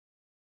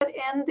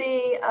in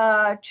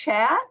the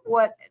chat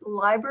what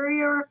library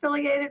you're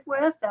affiliated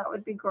with. That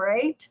would be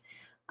great.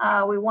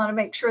 We want to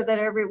make sure that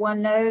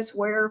everyone knows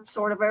where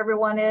sort of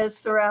everyone is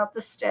throughout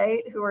the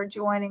state who are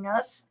joining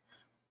us.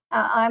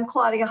 I'm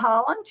Claudia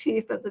Holland,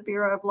 Chief of the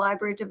Bureau of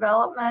Library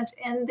Development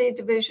in the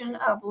Division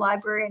of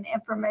Library and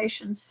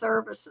Information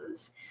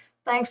Services.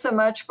 Thanks so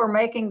much for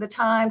making the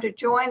time to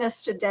join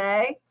us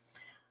today.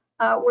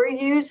 We're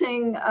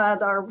using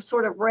our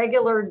sort of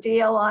regular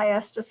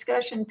DLIS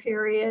discussion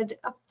period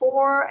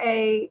for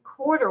a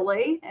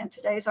quarterly, and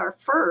today's our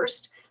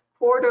first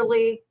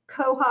quarterly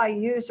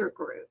Koha User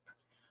Group.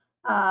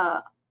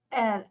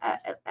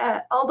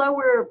 Although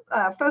we're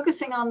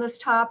focusing on this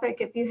topic,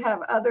 if you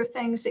have other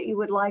things that you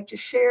would like to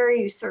share,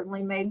 you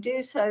certainly may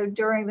do so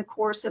during the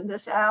course of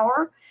this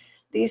hour.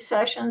 These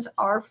sessions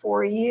are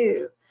for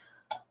you.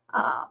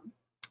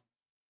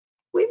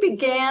 We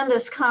began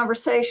this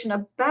conversation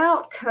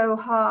about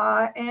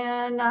Koha,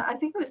 and I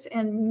think it was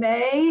in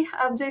May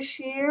of this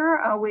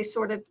year. We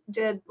sort of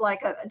did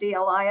like a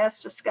DLIS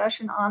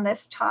discussion on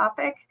this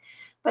topic.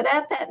 But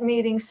at that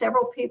meeting,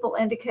 several people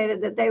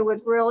indicated that they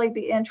would really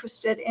be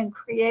interested in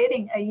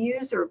creating a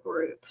user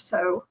group.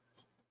 So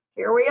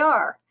here we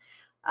are.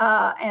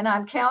 And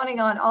I'm counting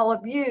on all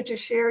of you to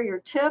share your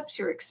tips,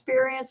 your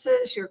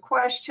experiences, your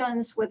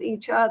questions with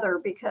each other,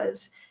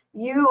 because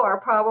you are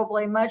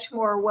probably much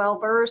more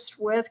well-versed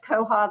with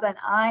Koha than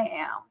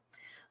I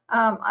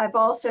am. I've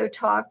also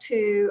talked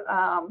to,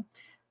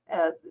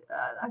 I've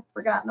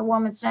forgotten the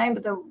woman's name,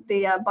 but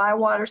the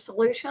Bywater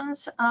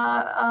Solutions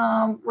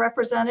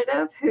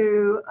representative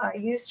who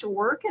used to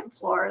work in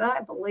Florida,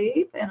 I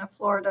believe, in a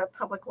Florida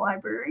public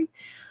library.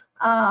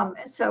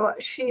 So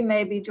she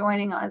may be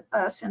joining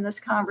us in this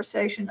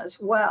conversation as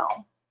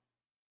well.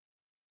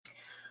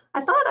 I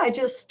thought I'd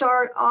just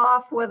start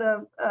off with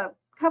a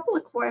couple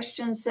of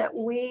questions that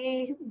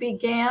we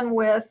began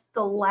with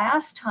the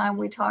last time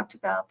we talked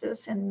about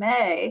this in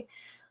May.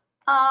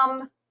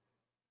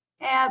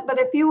 But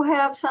if you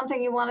have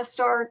something you want to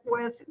start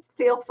with,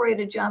 feel free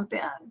to jump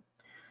in.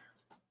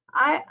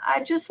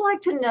 I'd just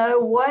like to know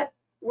what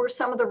were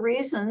some of the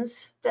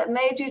reasons that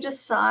made you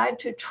decide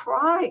to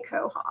try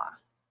Koha.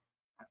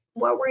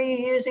 What were you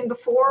using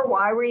before?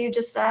 Why were you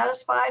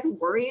dissatisfied?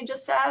 Were you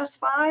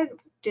dissatisfied?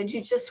 Did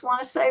you just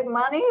want to save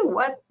money?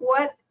 What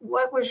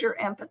was your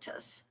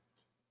impetus?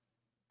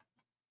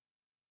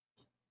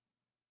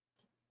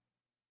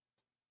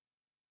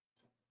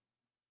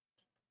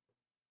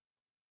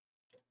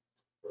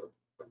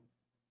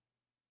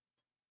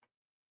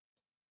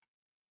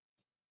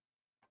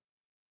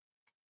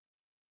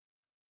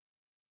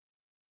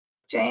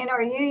 Jane,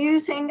 are you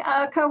using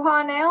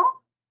Koha now?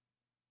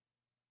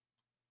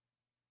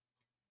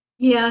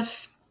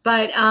 Yes,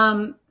 but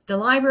the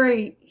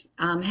library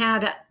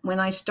had when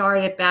I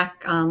started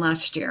back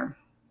last year.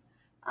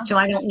 So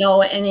I don't know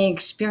any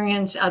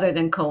experience other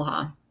than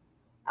Koha.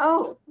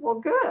 Oh, well,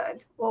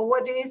 good. Well,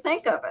 what do you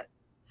think of it?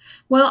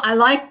 Well, I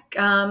like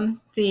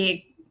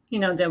the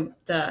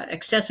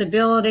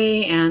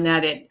accessibility and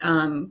that it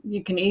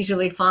you can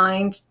easily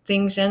find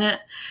things in it.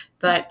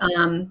 But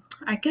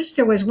I guess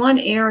there was one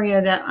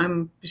area that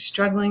I'm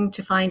struggling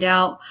to find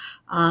out,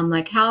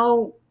 like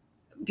how,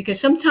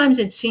 because sometimes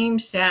it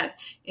seems that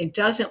it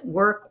doesn't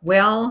work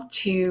well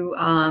to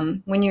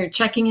when you're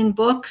checking in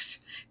books,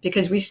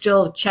 because we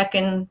still check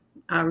in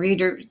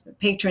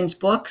patrons'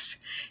 books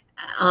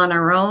on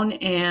our own,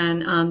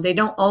 and they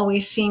don't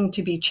always seem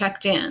to be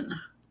checked in.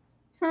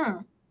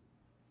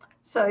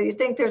 So you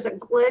think there's a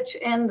glitch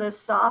in the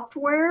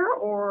software,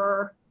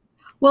 or?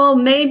 Well,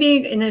 maybe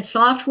in the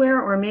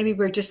software, or maybe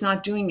we're just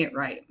not doing it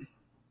right.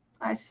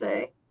 I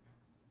see.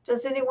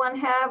 Does anyone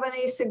have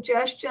any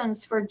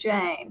suggestions for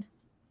Jane?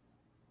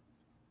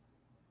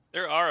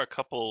 There are a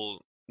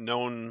couple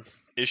known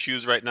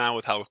issues right now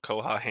with how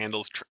Koha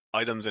handles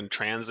items in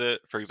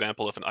transit. For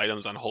example, if an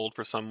item's on hold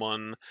for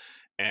someone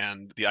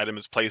and the item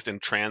is placed in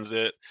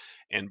transit,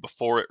 and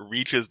before it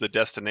reaches the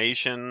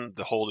destination,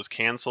 the hold is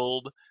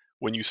canceled.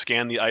 When you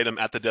scan the item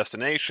at the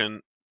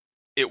destination,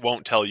 it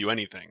won't tell you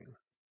anything.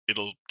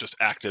 It'll just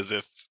act as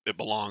if it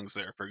belongs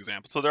there, for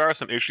example. So there are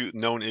some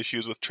known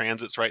issues with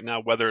transits right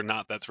now. Whether or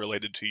not that's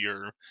related to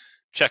your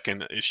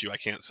check-in issue, I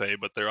can't say,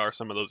 but there are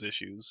some of those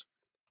issues.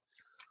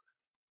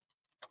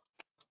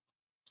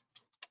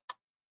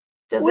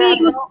 Does that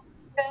help?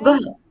 Go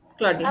ahead,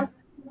 Claudia.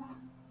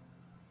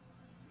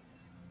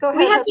 Go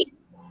ahead.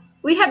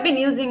 We have been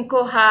using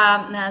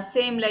Koha,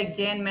 same like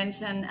Jane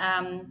mentioned.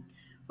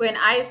 When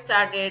I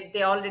started,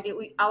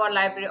 our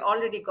library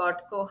already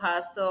got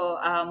Koha.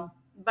 So,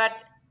 but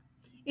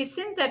it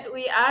seems that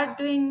we are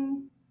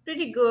doing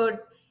pretty good,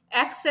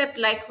 except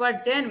like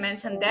what Jane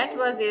mentioned. That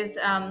was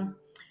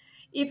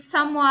if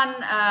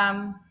someone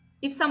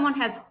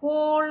has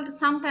hold,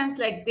 sometimes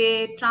like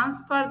they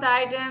transfer the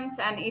items,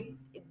 and it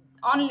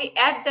only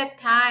at that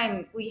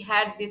time we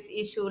had this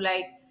issue,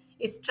 like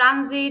it's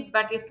transit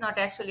but it's not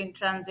actually in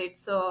transit.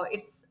 So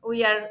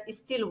we are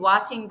still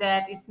watching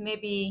that. It's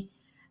maybe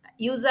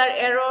user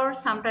error.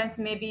 Sometimes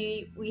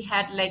maybe we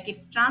had like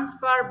it's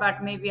transfer,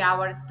 but maybe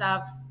our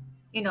staff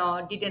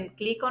didn't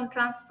click on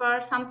transfer,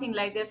 something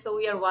like that. So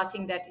we are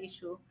watching that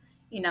issue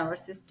in our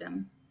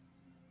system.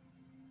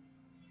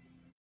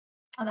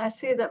 And I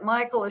see that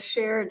Michael has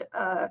shared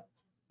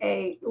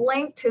a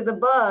link to the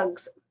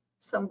bugs,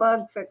 some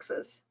bug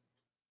fixes.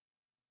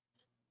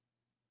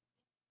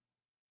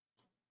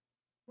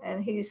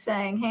 And he's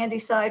saying handy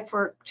site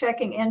for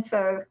checking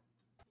info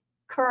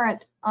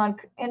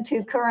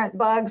into current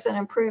bugs and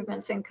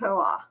improvements in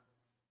Koha.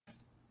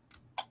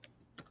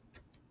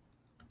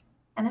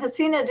 And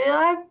Hasina, did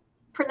I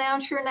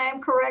pronounce your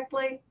name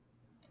correctly?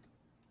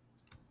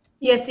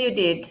 Yes, you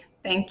did.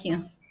 Thank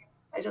you.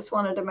 I just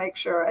wanted to make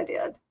sure I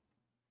did.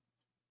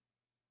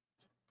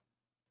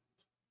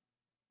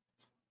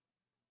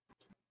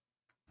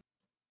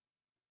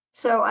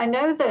 So I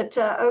know that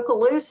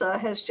Okaloosa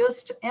has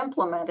just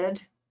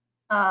implemented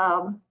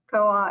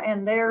Koha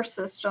in their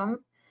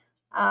system.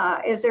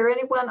 Is there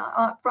anyone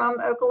from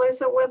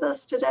Okaloosa with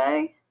us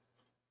today?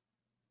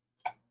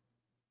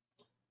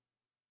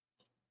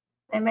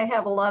 They may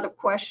have a lot of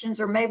questions,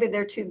 or maybe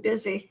they're too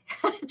busy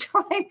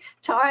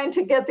trying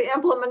to get the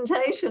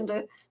implementation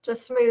to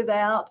smooth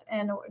out.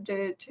 And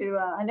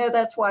I know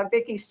that's why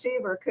Vicki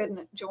Stever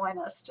couldn't join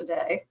us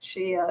today.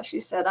 She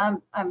said,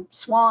 I'm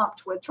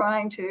swamped with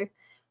trying to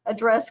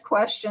address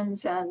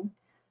questions and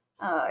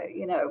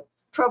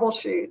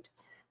troubleshoot.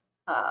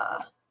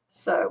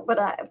 But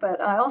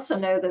I also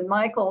know that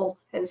Michael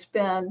has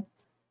been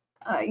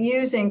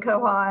using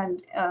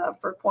Koha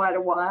for quite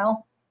a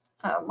while.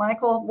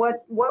 Michael,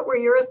 what were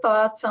your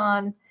thoughts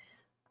on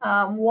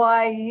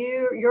why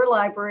your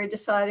library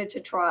decided to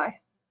try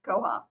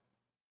Koha?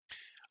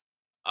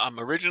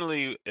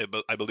 Originally,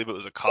 I believe it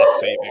was a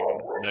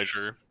cost-saving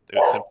measure. It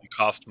would simply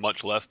cost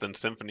much less than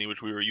Symphony,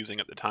 which we were using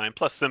at the time.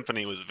 Plus,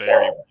 Symphony was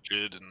very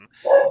rigid and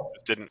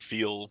just didn't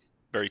feel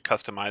very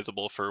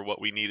customizable for what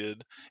we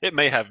needed. It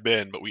may have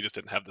been, but we just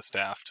didn't have the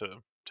staff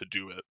to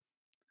do it.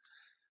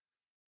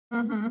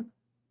 Mm-hmm.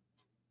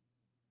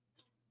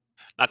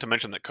 Not to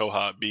mention that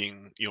Koha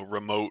being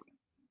remote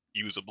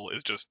usable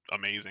is just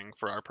amazing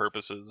for our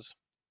purposes.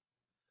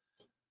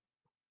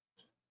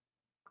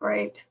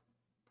 Great.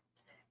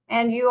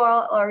 And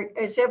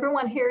is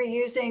everyone here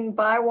using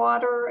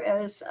Bywater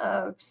as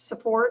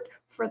support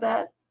for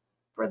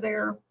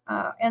their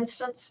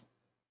instance?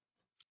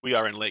 We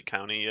are in Lake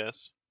County,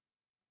 yes.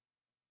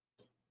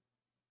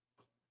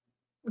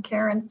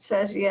 Karen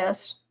says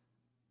yes.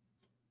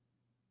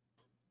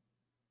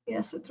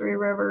 Yes, the Three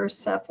Rivers,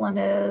 Zeppelin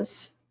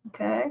is.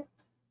 Okay.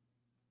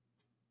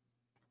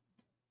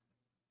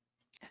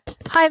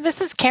 Hi,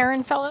 this is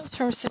Karen Fellows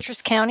from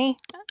Citrus County.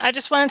 I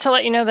just wanted to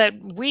let you know that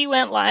we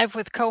went live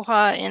with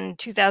Koha in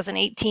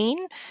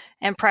 2018,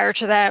 and prior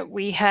to that,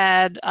 we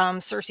had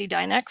Cersei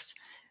Dynex,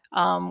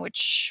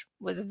 which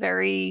was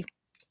very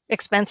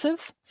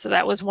expensive. So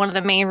that was one of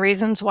the main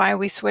reasons why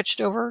we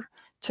switched over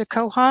to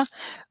Koha.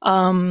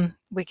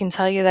 We can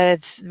tell you that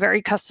it's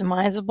very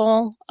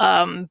customizable.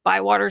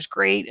 Bywater's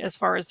great as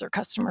far as their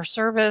customer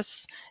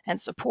service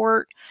and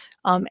support.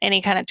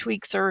 Any kind of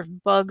tweaks or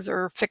bugs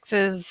or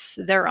fixes,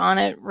 they're on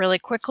it really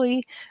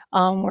quickly.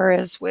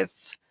 Whereas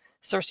with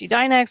Cersei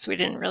Dynex, we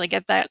didn't really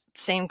get that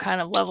same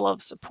kind of level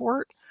of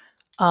support.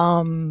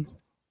 I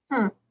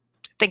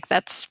think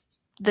that's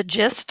the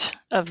gist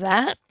of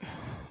that.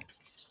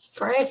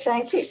 Great,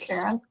 thank you,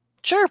 Karen.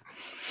 Sure.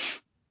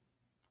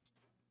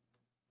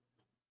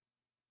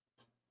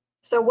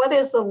 So what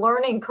is the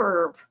learning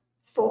curve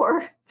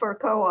for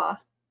Koha?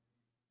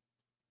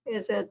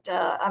 Is it,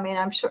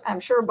 I'm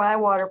sure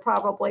Bywater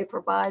probably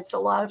provides a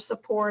lot of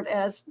support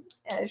as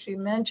you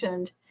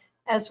mentioned,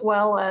 as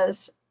well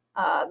as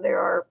there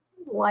are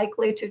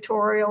likely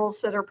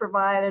tutorials that are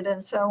provided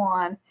and so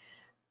on.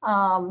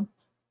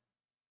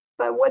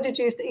 But what did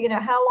you,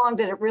 how long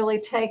did it really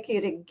take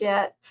you to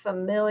get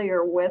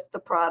familiar with the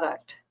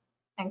product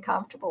and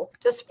comfortable,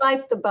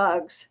 despite the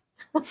bugs?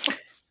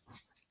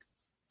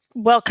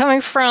 Well,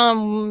 coming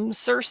from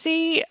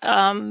Cersei,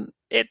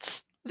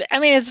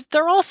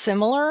 they're all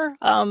similar,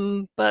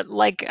 but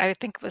like I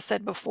think was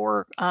said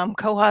before,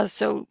 Koha is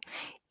so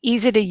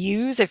easy to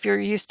use. If you're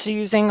used to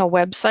using a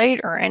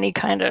website or any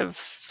kind of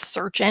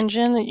search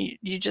engine,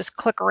 you just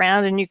click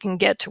around and you can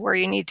get to where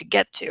you need to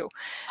get to.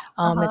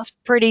 It's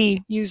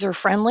pretty user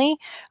friendly.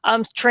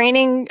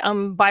 Training,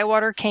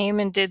 Bywater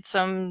came and did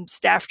some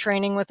staff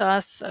training with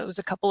us. It was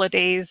a couple of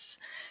days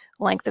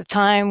length of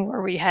time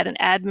where we had an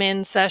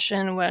admin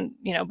session when,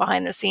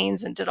 behind the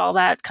scenes and did all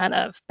that kind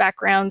of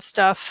background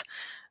stuff.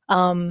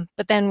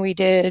 But then we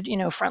did,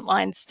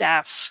 frontline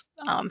staff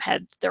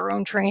had their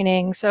own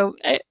training. So,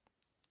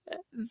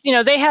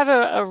 they have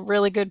a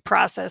really good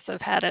process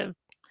of how to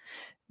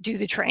do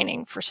the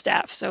training for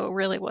staff. So it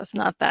really was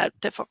not that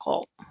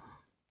difficult.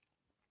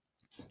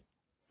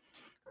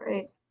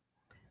 Great.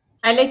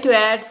 I'd like to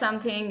add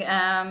something,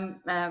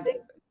 add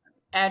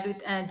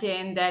with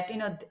Jane, that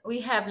we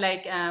have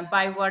like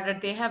Bywater,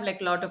 they have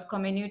like a lot of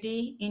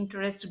community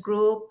interest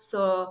group.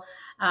 So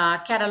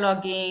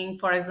cataloging,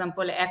 for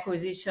example,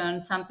 acquisition,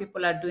 some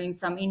people are doing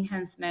some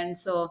enhancement.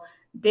 So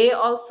they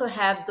also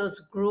have those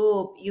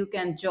group. You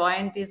can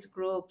join this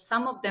group,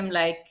 some of them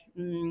like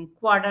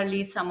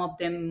quarterly, some of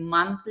them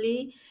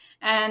monthly,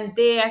 and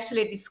they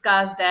actually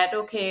discuss that,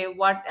 okay,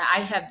 what I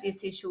have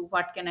this issue,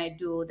 what can I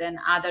do? Then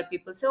other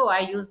people say, oh, I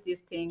use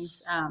these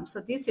things. So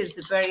this is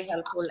very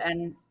helpful,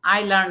 and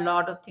I learned a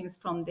lot of things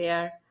from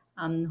there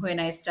when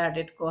I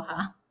started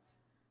Koha.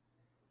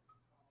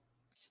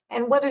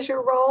 And what is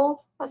your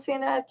role,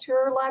 Hasina, at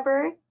your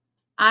library?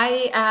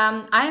 I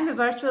am a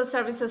virtual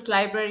services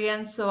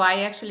librarian, so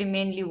I actually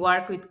mainly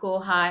work with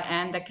Koha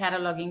and the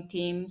cataloging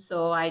team.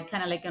 So I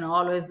kind of like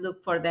always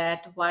look for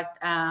that, what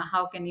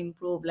how can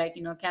improve, like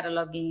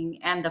cataloging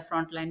and the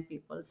frontline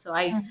people. So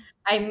I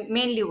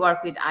mainly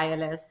work with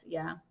ILS,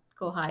 yeah,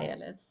 Koha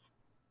ILS.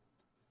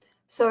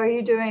 So are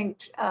you doing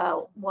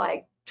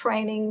like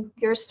training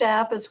your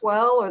staff as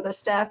well, or the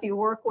staff you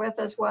work with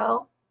as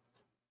well?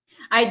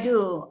 I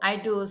do.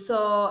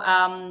 So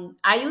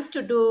I used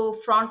to do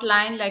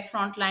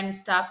frontline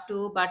stuff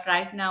too, but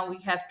right now we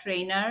have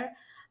trainer.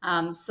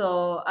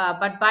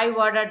 But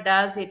Bywater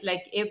does it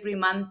like every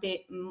month.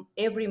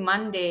 Every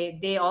Monday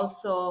they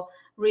also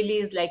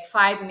release like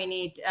 5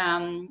 minute,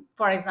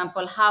 for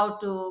example, how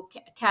to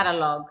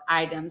catalog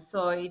items.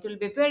 So it will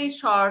be very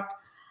short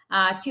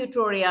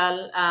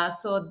tutorial.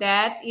 So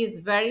that is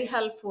very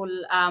helpful.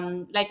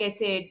 Like I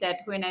said,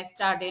 that when I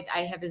started,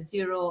 I have a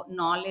zero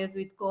knowledge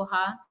with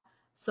Koha,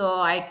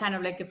 so I kind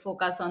of like a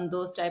focus on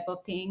those type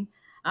of thing.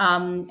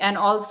 And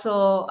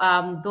also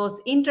those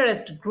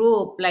interest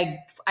group, like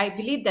I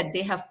believe that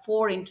they have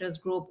 4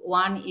 interest group.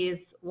 One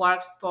is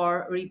works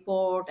for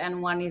report,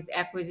 and one is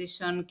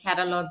acquisition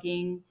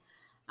cataloging.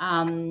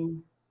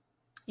 um,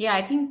 yeah,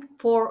 I think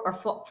 4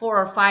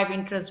 or 5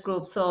 interest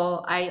groups.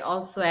 So I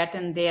also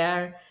attend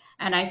there,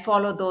 and I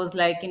follow those,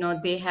 like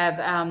they have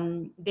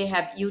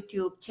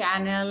YouTube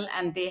channel,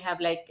 and they have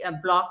like a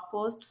blog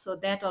post. So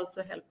that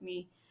also helped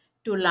me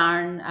to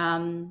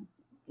learn,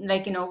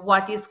 like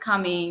what is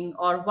coming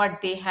or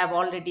what they have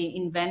already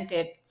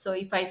invented. So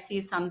if I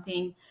see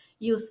something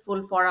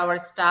useful for our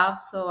staff,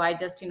 so I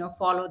just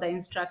follow the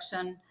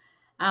instruction,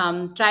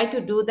 try to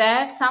do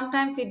that.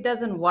 Sometimes it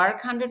doesn't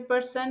work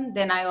 100%.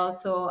 Then I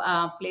also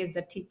place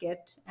the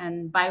ticket.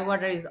 And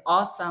Bywater is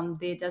awesome.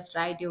 They just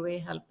right away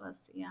help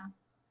us. Yeah.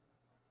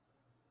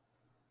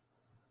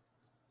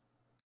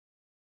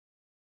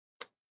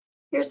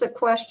 Here's a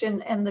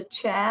question in the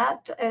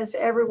chat. Is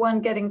everyone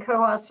getting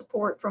Koha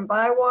support from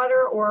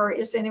Bywater, or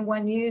is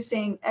anyone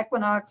using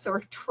Equinox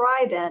or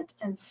Trident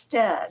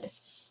instead?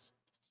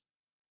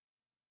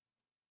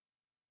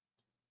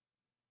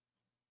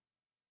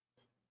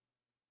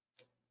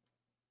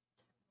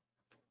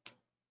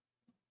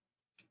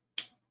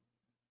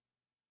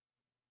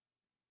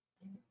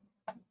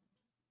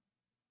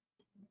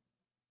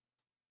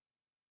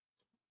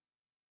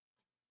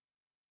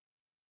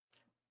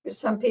 There's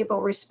some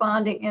people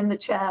responding in the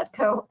chat,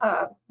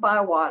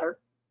 Bywater.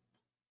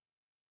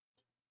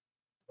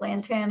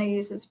 Lantana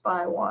uses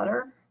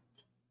Bywater.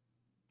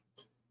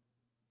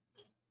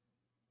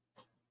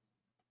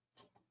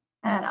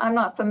 And I'm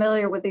not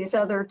familiar with these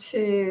other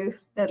two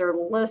that are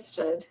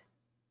listed.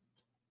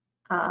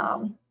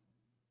 So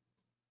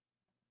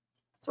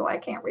I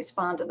can't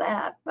respond to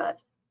that, but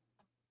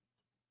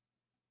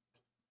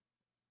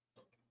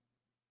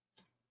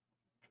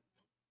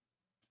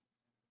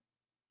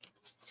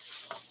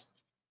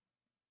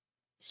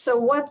so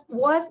what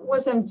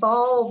was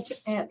involved,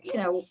 and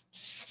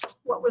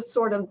what was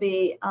sort of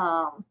the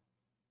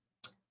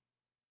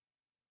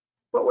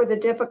what were the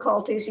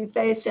difficulties you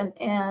faced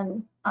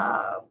in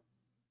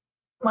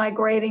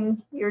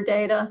migrating your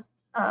data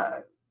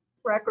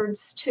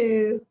records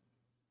to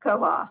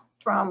Koha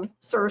from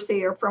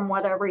Cersei or from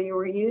whatever you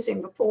were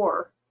using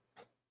before?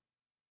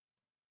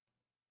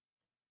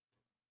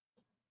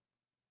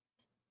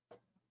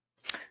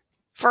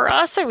 For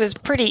us, it was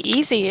pretty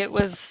easy. It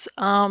was,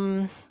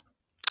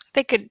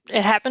 it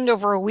happened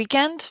over a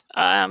weekend.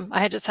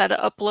 I just had to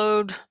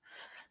upload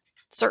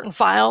certain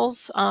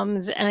files.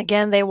 And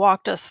again, they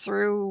walked us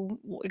through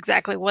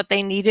exactly what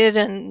they needed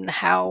and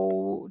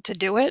how to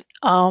do it.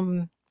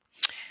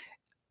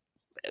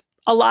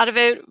 A lot of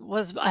it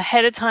was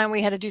ahead of time.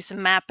 We had to do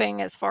some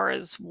mapping as far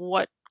as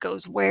what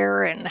goes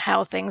where and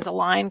how things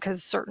align,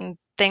 because certain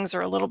things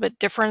are a little bit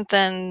different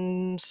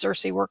than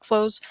Cersei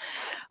workflows.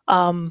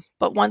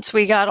 But once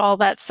we got all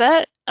that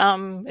set,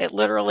 it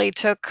literally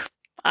took,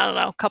 I don't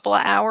know, a couple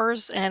of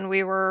hours, and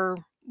we were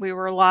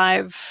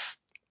live,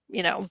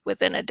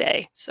 within a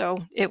day. So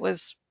it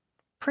was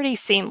pretty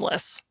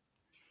seamless.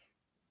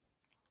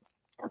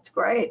 That's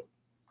great.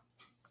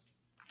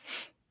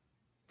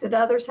 Did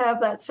others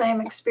have that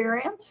same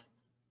experience?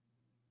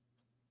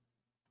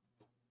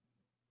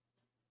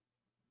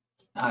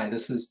 Hi,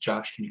 this is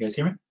Josh. Can you guys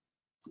hear me?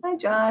 Hi,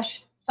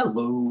 Josh.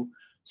 Hello.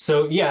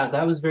 So yeah,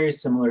 that was very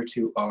similar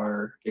to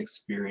our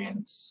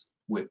experience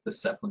with the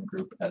Cephalin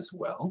group as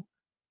well.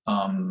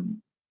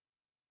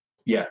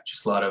 Yeah,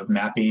 just a lot of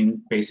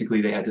mapping.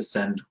 Basically, they had to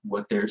send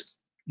what their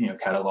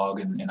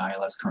catalog and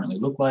ILS currently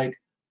look like,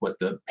 what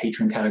the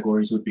patron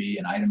categories would be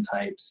and item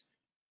types,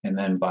 and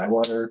then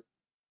Bywater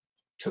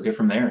took it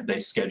from there. They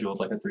scheduled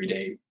like a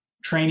 3-day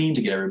training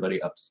to get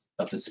everybody up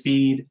to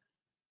speed.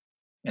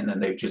 And then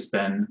they've just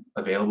been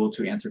available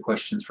to answer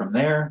questions from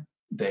there.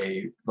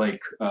 They,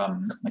 like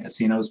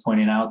Asina was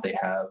pointing out, they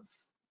have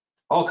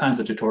all kinds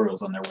of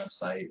tutorials on their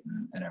website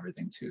and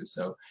everything too.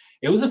 So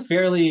it was a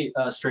fairly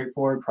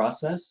straightforward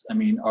process. I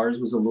mean, ours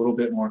was a little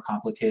bit more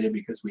complicated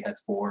because we had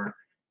 4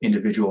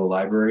 individual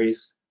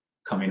libraries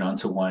coming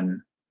onto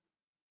one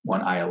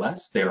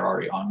ILS. They were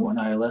already on one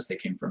ILS. They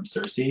came from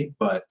Cersei,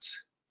 but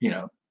you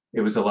know,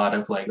 it was a lot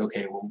of like,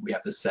 okay, well, we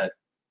have to set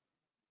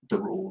the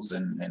rules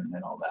and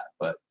all that.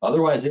 But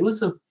otherwise,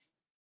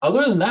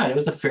 other than that, it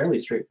was a fairly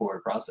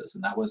straightforward process,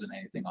 and that wasn't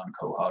anything on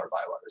Koha or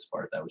Bywater's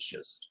part. That was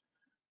just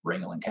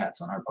wrangling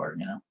cats on our part,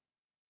 you know.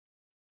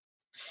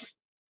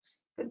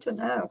 Good to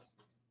know.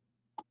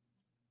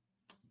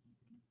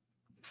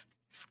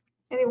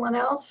 Anyone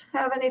else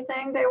have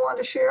anything they want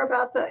to share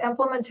about the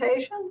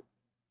implementation?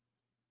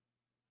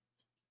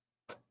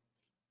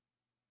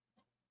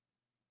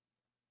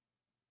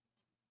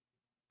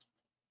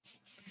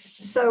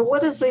 So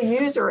what is the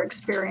user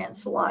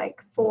experience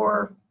like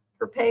for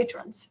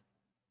patrons?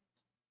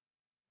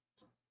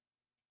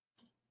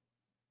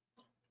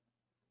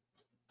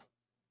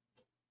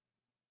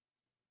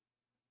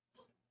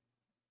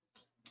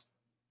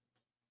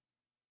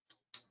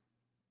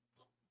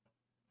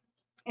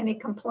 Any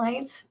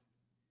complaints?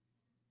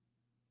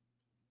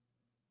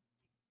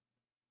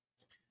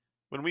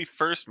 When we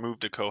first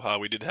moved to Koha,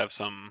 we did have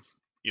some,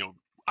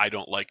 I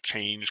don't like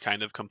change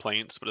kind of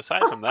complaints. But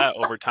aside from that,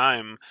 over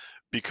time,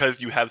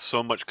 because you have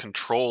so much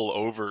control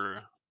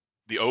over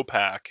the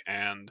OPAC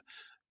and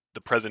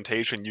the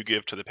presentation you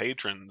give to the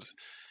patrons,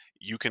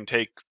 you can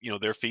take,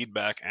 their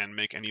feedback and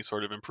make any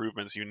sort of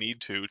improvements you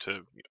need to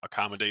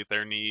accommodate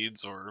their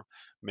needs or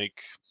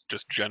make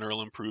just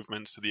general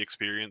improvements to the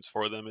experience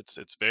for them.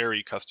 It's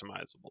very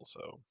customizable,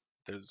 so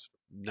there's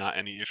not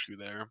any issue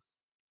there.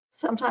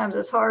 Sometimes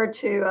it's hard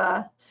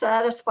to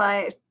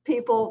satisfy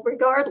people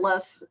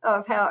regardless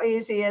of how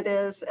easy it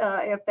is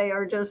if they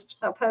are just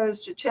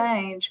opposed to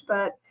change.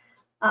 But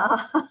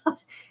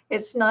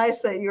it's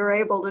nice that you're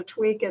able to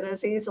tweak it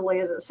as easily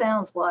as it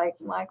sounds like,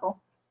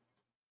 Michael.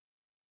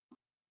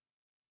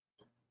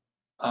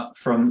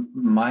 From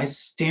my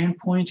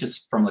standpoint,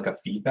 just from like a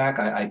feedback,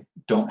 I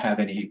don't have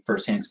any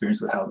firsthand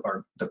experience with how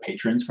the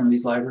patrons from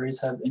these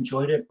libraries have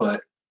enjoyed it,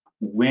 but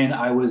when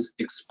I was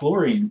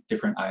exploring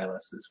different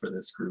ILSs for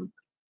this group,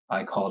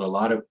 I called a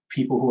lot of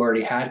people who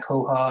already had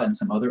Koha and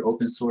some other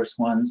open source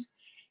ones,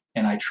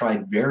 and I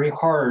tried very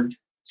hard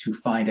to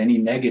find any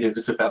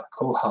negatives about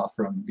Koha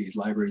from these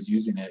libraries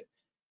using it,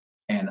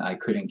 and I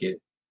couldn't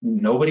get,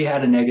 nobody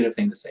had a negative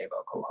thing to say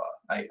about Koha.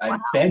 I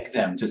begged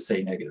them to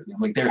say negative.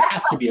 I'm like, there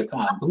has to be a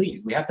con,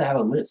 please. We have to have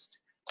a list.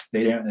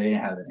 They didn't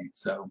have any.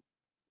 So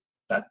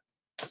that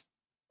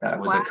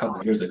was a couple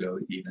of years ago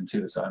even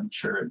too. So I'm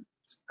sure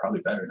it's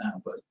probably better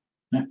now, but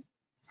yeah.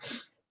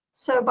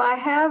 So by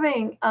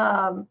having,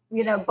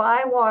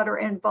 Bywater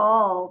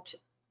involved,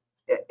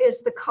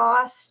 is the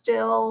cost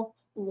still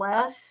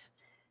less,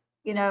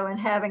 and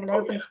having an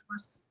open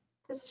source?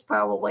 This is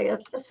probably a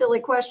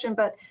silly question,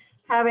 but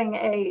having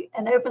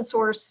an open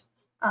source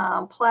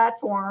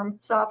platform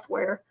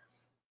software,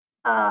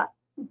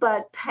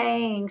 but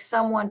paying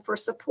someone for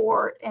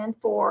support and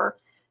for,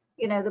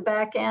 the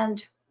back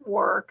end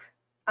work,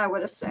 I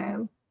would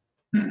assume.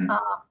 Mm-hmm.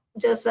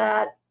 Is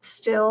that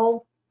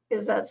still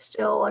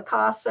a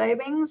cost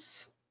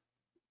savings?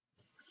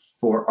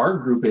 For our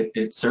group,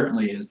 it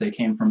certainly is. They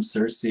came from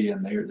Cersei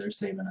and they're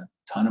saving a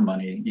ton of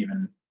money,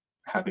 even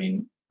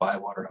having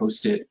Bywater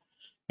host it.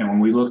 And when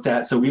we looked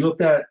at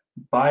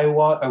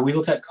Bywater, we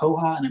looked at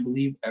Koha and I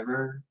believe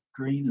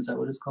Evergreen, is that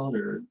what it's called,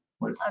 or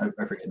what?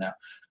 I forget now.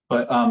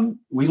 But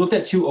we looked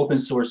at 2 open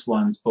source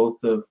ones,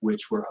 both of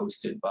which were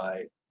hosted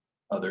by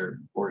other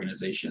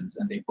organizations,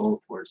 and they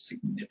both were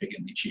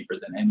significantly cheaper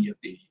than any of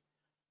the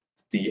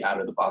out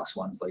of the box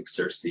ones like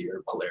Cersei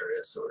or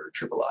Polaris or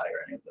III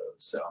or any of those.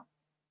 So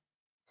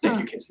thank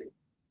you, Casey.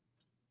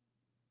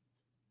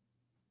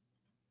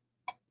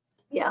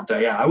 Yeah. So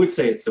yeah, I would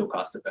say it's still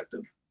cost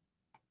effective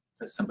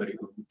as somebody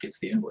who gets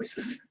the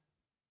invoices.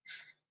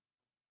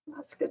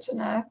 That's good to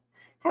know.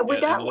 Have we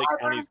got in Lake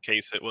County's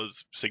case, it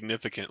was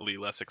significantly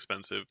less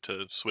expensive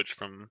to switch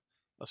from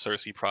a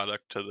Cersei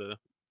product to the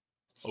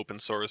open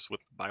source with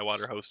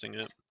Bywater hosting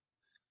it.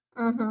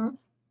 Mm-hmm.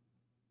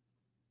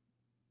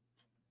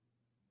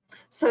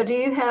 So do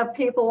you have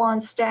people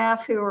on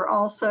staff who are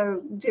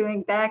also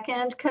doing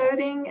back-end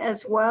coding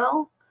as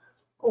well?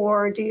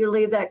 Or do you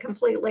leave that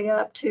completely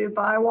up to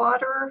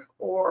Bywater?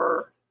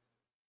 Or,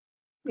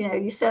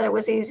 you said it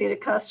was easy to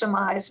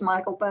customize,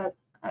 Michael, but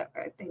I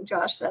think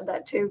Josh said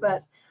that too,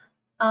 but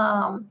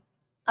I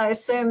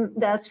assume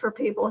that's for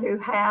people who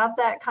have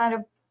that kind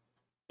of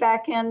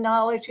back-end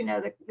knowledge,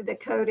 the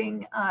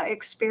coding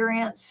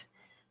experience.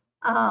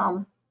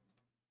 So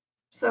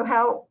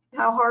how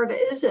hard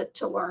is it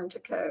to learn to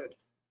code?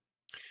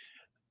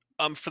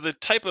 For the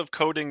type of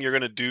coding you're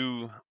going to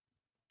do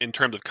in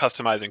terms of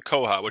customizing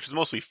Koha, which is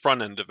mostly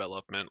front-end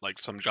development, like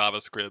some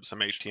JavaScript, some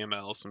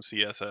HTML, some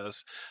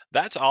CSS,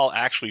 that's all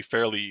actually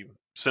fairly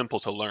simple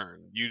to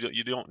learn.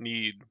 You don't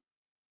need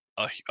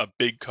a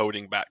big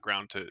coding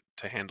background to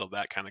handle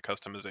that kind of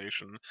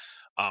customization.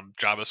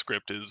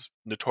 JavaScript is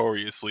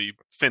notoriously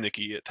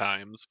finicky at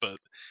times, but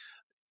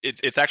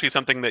it's actually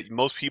something that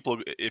most people,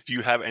 if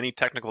you have any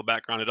technical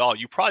background at all,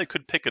 you probably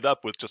could pick it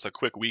up with just a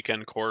quick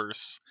weekend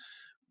course.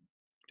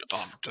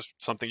 Just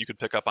something you could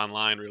pick up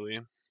online, really.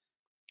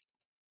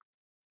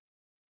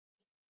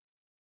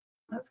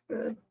 That's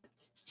good.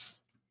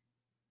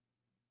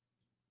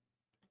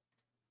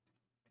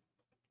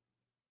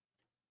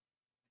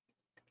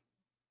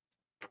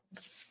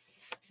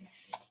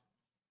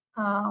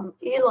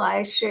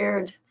 Eli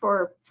shared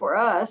for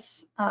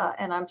us,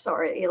 and I'm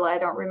sorry, Eli, I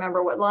don't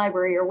remember what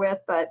library you're with,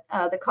 but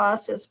the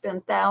cost has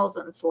been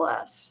thousands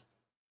less.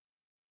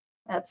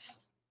 That's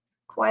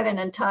quite an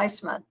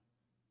enticement,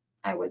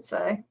 I would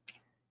say.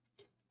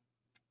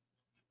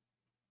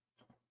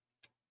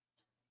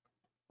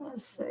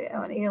 Let's see.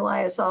 Oh, and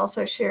Eli is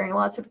also sharing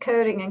lots of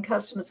coding and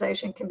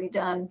customization can be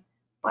done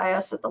by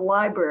us at the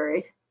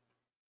library,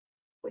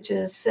 which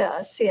is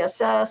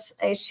CSS,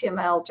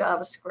 HTML,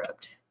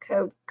 JavaScript.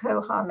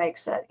 Koha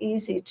makes that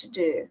easy to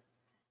do.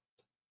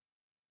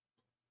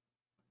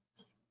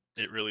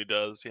 It really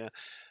does, yeah.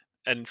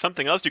 And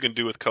something else you can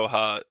do with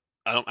Koha,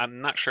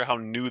 I'm not sure how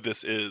new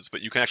this is,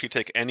 but you can actually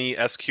take any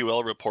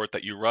SQL report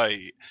that you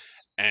write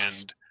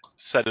and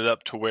set it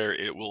up to where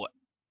it will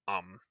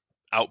um,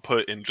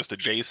 output in just a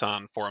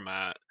JSON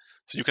format.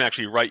 So you can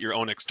actually write your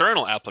own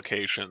external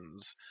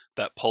applications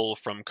that pull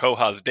from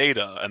Koha's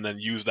data and then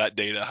use that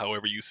data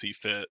however you see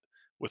fit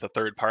with a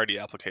third-party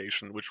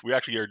application, which we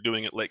actually are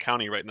doing at Lake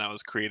County right now,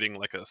 is creating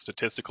like a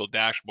statistical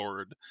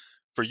dashboard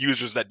for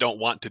users that don't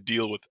want to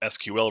deal with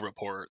SQL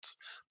reports,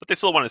 but they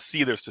still want to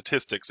see their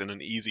statistics in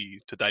an easy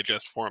to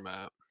digest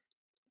format.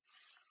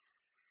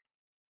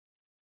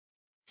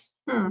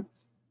 Hmm.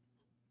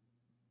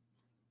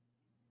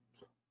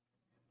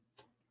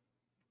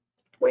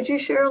 Would you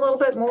share a little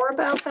bit more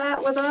about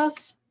that with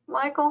us,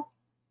 Michael?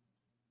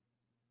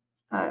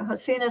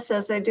 Hasina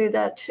says they do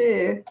that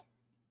too.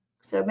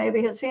 So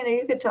maybe Hasina,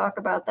 you could talk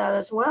about that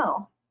as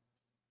well.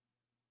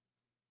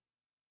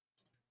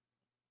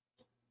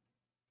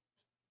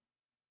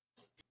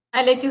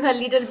 I'd like to hear a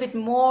little bit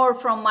more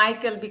from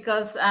Michael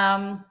because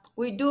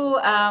we do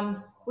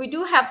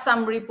have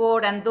some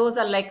report and those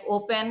are like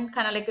open,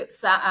 kind of like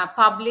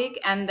public,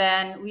 and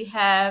then we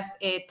have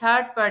a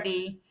third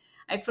party.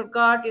 I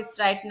forgot it's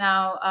right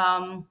now,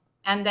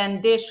 and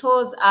then they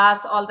shows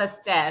us all the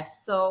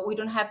stats, so we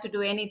don't have to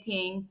do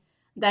anything.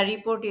 The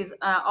report is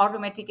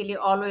automatically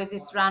always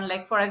is run,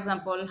 like for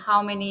example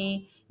how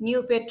many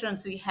new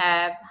patrons we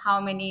have,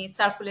 how many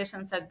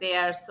circulations are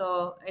there,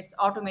 so it's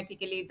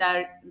automatically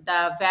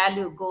the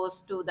value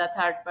goes to the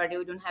third party.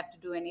 We don't have to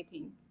do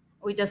anything,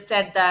 we just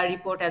set the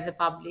report as a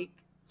public.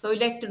 So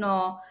we'd like to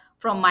know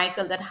from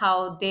Michael that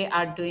how they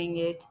are doing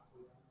it.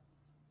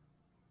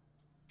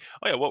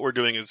 Oh yeah, what we're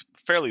doing is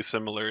fairly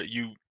similar.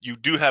 You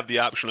do have the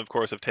option, of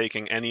course, of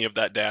taking any of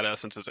that data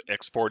since it's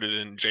exported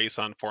in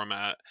JSON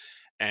format,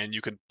 and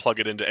you can plug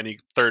it into any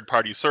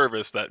third-party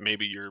service that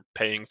maybe you're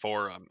paying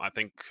for. I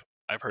think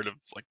I've heard of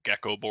like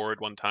Gecko Board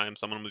one time.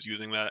 Someone was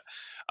using that.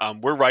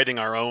 We're writing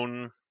our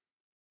own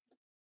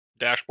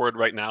dashboard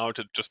right now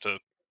to just to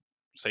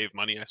save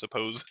money, I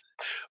suppose.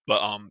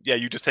 But yeah,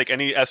 you just take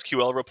any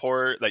SQL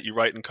report that you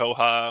write in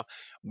Koha,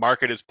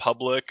 mark it as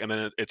public, and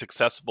then it's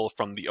accessible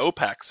from the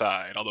OPAC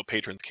side, although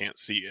patrons can't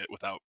see it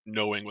without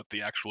knowing what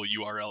the actual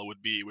URL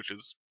would be, which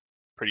is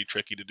pretty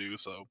tricky to do,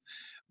 so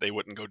they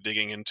wouldn't go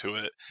digging into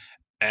it.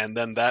 And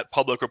then that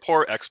public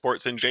report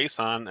exports in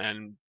JSON,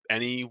 and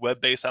any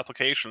web-based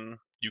application,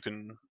 you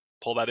can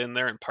pull that in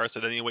there and parse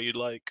it any way you'd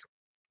like.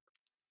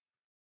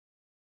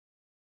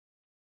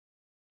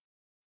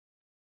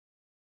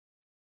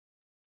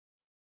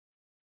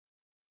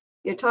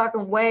 You're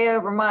talking way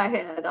over my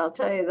head, I'll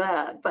tell you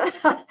that. But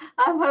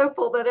I'm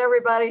hopeful that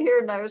everybody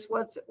here knows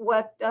what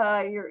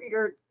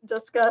you're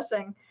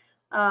discussing.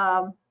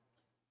 I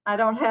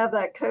don't have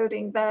that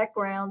coding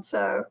background,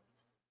 so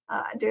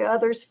do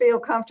others feel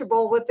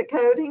comfortable with the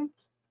coding?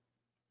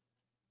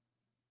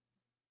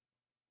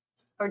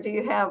 Or do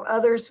you have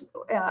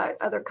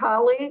other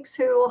colleagues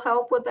who will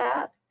help with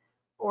that?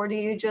 Or do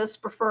you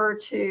just prefer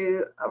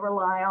to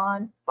rely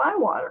on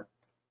Bywater?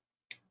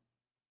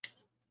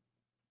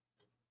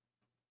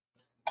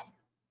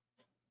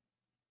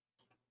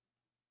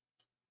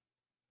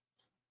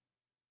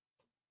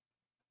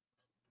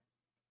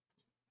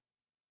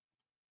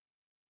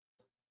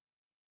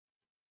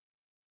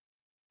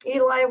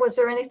 Eli, was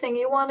there anything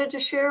you wanted to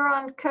share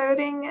on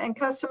coding and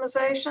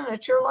customization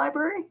at your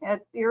library,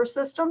 at your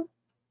system?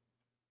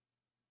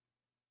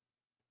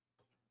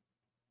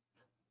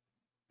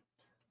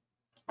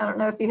 I don't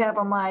know if you have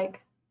a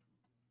mic.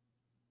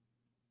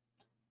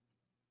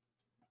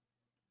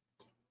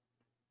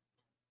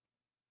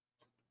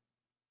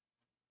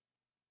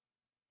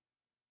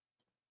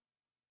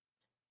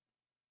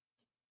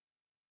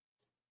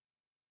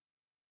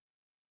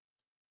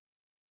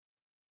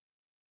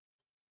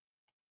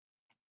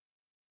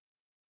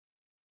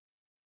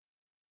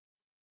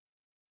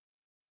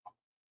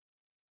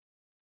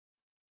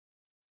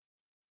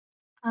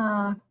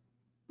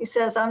 He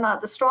says, I'm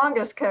not the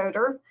strongest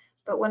coder,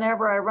 but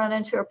whenever I run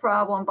into a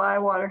problem,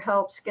 Bywater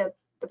helps get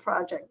the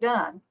project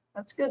done.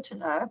 That's good to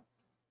know.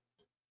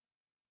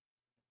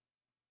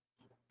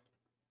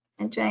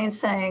 And Jane's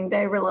saying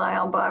they rely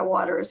on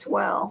Bywater as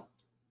well.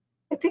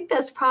 I think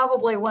that's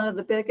probably one of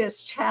the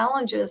biggest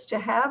challenges to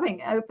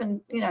having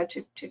open,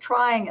 to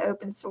trying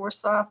open source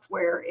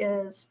software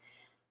is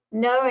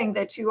knowing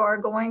that you are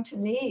going to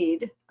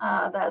need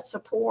that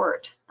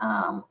support,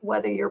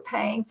 whether you're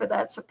paying for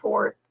that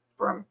support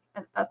from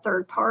a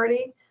third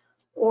party,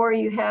 or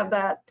you have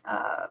that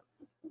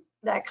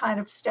that kind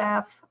of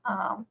staff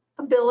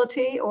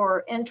ability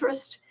or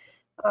interest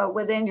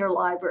within your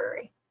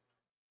library.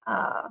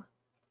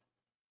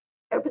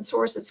 Open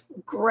source is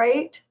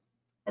great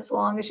as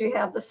long as you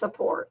have the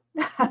support.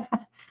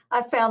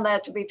 I found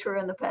that to be true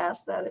in the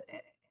past, that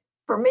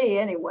for me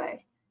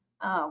anyway,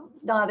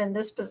 not in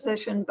this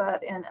position,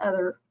 but in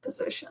other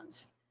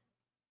positions.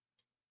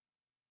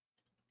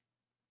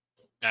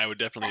 I would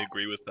definitely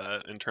agree with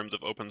that in terms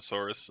of open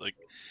source. Like,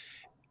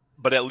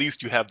 but at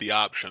least you have the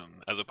option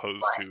as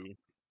opposed to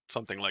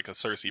something like a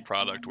Cersei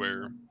product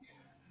where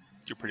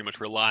you're pretty much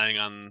relying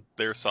on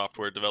their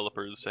software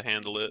developers to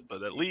handle it.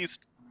 But at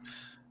least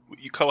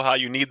Koha,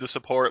 you need the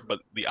support,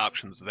 but the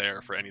option's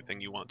there for anything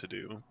you want to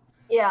do.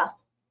 Yeah,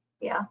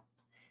 yeah.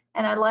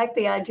 And I like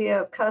the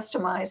idea of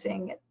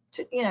customizing,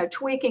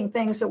 tweaking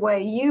things the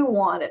way you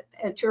want it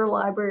at your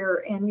library or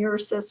in your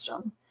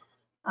system.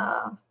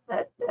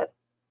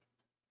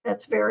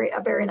 That's a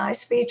very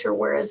nice feature.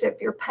 Whereas if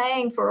you're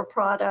paying for a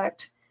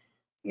product,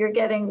 you're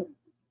getting,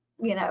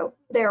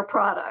 their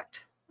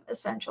product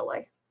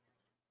essentially,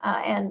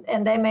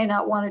 and they may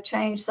not want to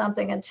change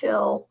something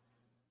until,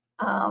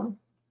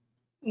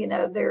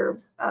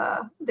 there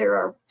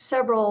are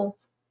several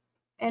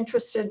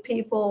interested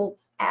people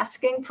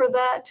asking for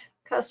that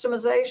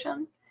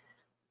customization.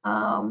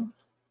 I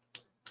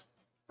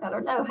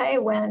don't know. Hey,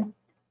 Wynn.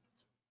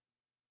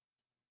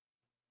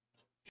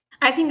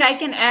 I think I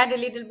can add a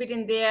little bit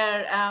in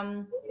there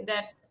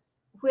that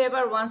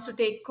whoever wants to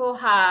take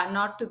Koha,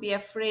 not to be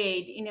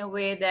afraid in a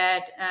way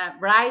that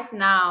right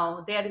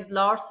now there is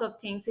lots of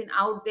things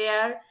out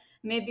there.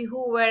 Maybe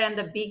who were in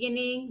the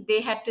beginning,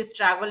 they had to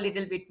struggle a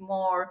little bit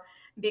more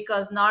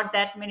because not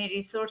that many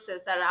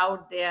resources are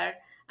out there.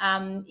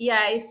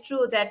 Yeah, it's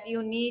true that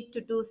you need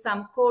to do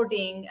some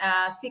coding,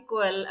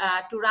 SQL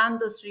to run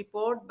those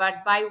reports,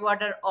 but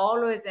Bywater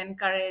always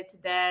encourage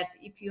that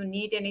if you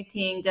need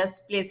anything,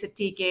 just place a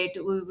ticket,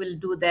 we will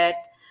do that.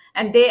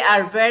 And they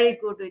are very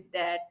good with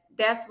that.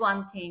 That's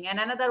one thing. And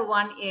another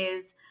one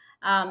is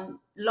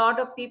lot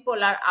of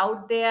people are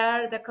out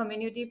there, the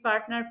community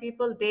partner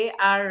people, they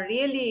are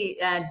really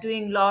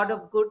doing a lot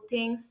of good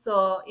things.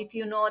 So if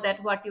you know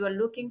that what you are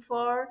looking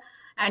for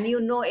and you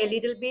know a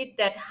little bit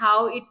that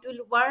how it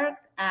will work,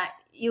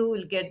 you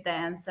will get the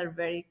answer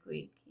very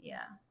quick.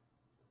 Yeah.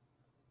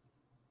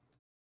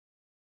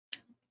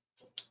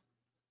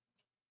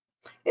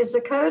 Is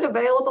the code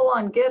available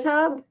on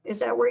GitHub? Is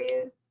that where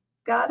you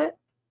got it?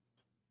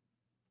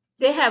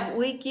 They have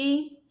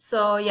wiki,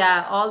 so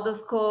yeah, all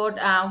those code,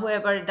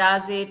 whoever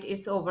does it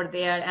is over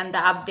there, and the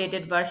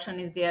updated version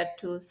is there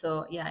too.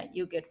 So yeah,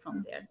 you get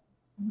from there.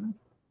 Mm-hmm.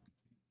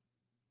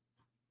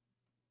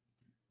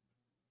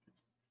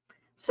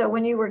 So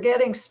when you were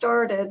getting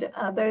started,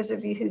 those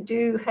of you who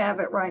do have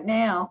it right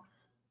now,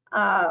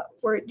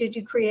 did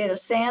you create a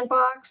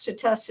sandbox to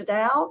test it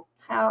out?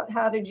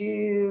 How did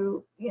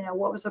you,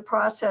 what was the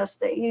process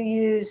that you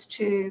used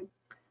to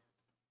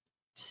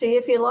see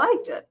if you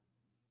liked it?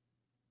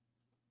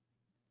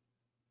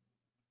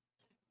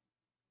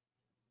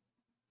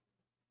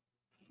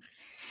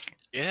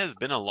 It has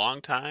been a long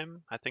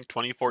time, I think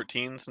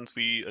 2014 since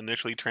we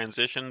initially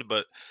transitioned,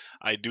 but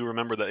I do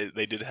remember that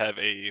they did have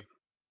a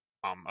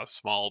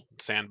small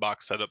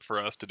sandbox set up for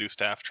us to do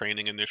staff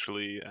training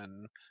initially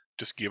and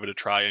just give it a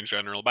try in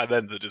general. By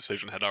then, the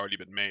decision had already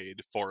been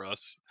made for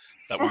us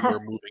that we were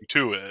moving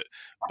to it,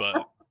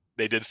 but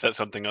they did set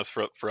something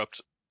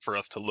for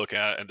us to look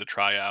at and to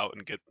try out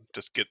and get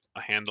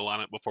a handle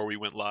on it before we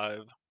went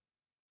live.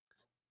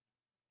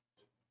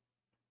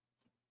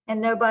 And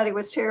nobody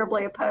was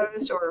terribly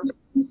opposed, or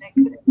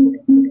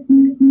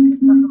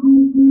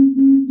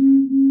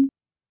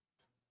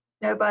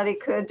nobody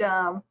could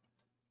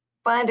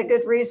find a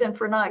good reason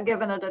for not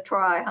giving it a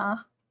try, huh?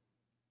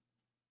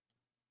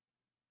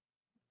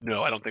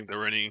 No, I don't think there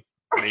were any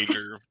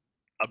major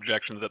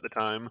objections at the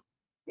time.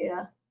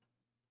 Yeah.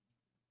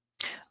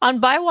 On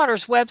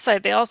Bywater's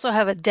website, they also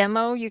have a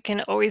demo. You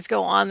can always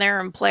go on there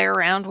and play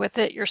around with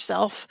it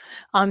yourself.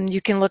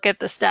 You can look at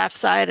the staff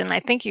side, and I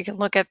think you can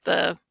look at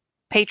the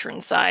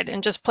patron side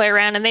and just play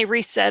around. And they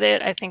reset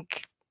it, I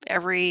think,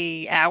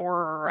 every hour,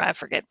 or I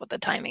forget what the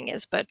timing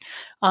is, but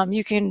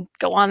you can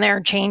go on there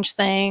and change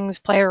things,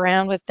 play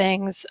around with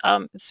things.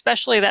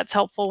 Especially that's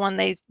helpful when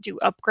they do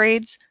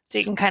upgrades, so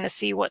you can kind of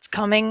see what's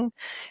coming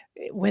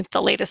with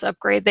the latest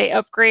upgrade. They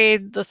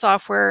upgrade the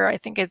software, I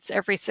think it's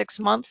every 6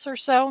 months or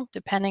so,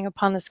 depending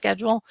upon the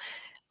schedule.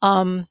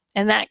 And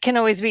that can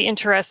always be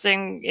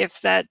interesting if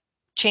that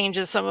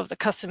changes some of the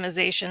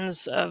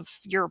customizations of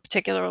your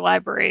particular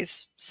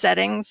library's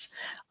settings.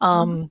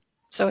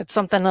 So it's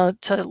something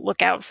to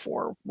look out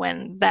for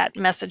when that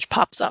message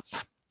pops up.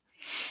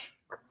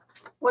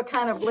 What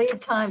kind of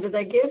lead time do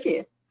they give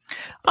you?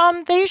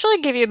 They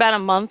usually give you about a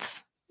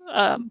month,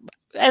 and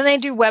they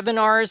do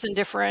webinars and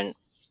different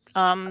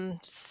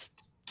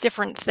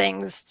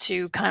things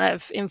to kind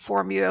of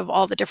inform you of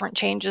all the different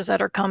changes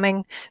that are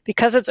coming.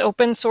 Because it's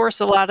open source,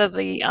 a lot of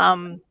the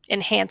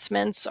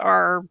enhancements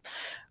are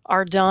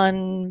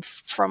done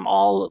from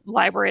all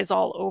libraries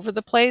all over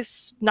the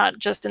place, not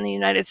just in the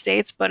United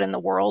States, but in the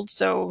world.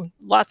 So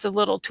lots of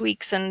little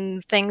tweaks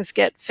and things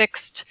get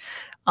fixed,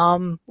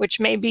 which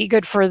may be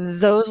good for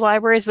those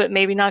libraries, but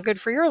maybe not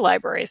good for your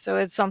library. So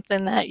it's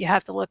something that you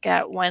have to look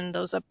at when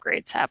those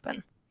upgrades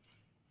happen.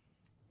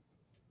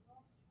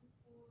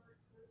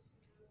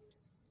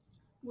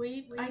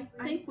 I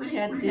think we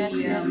had the,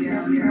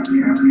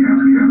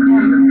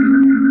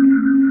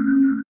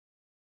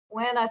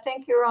 When I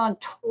think you're on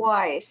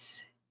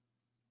twice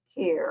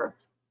here.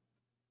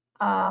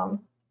 okay,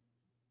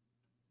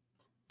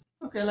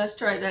 let's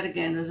try that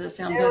again. Does that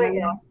sound There better we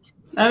now?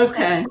 go.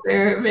 Okay,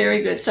 very,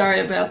 very good. Sorry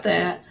about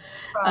that.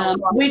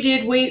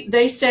 Problem.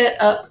 They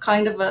set up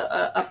kind of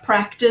a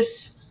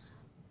practice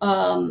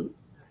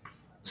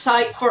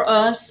site for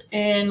us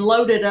and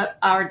loaded up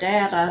our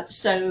data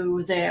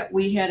so that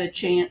we had a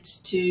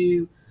chance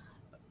to,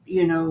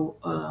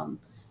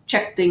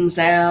 check things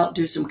out,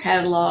 do some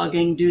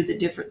cataloging, do the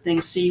different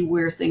things, see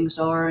where things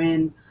are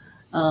in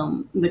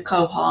the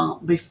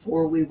Koha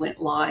before we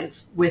went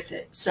live with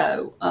it.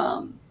 So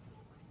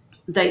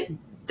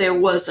there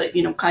was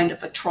a, kind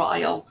of a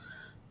trial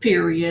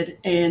period.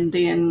 And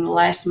then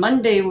last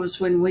Monday was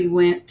when we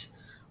went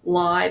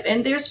live.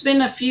 And there's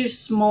been a few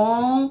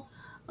small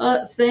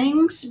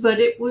things, but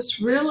it was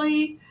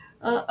really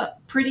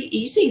pretty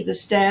easy. The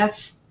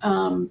staff,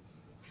 have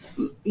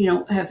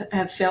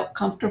felt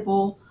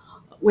comfortable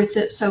with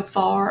it so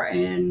far.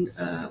 And,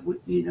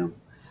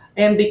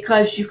 and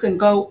because you can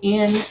go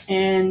in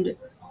and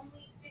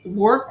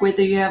work with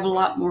it, you have a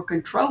lot more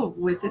control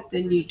with it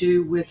than you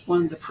do with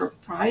one of the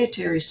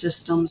proprietary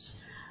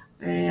systems.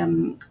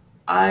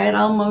 It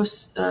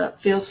almost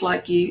feels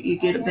like you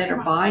get a better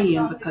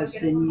buy-in because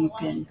then you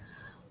can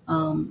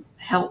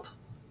help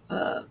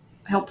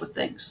with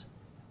things.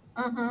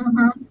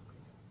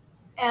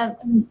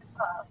 And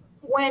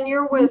when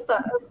you're with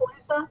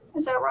Okaloosa,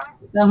 is that right?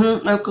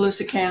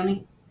 Okaloosa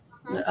County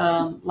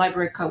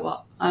Library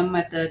Co-op. I'm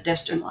at the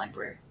Destin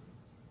Library.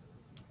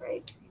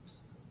 Great.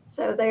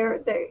 So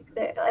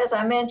as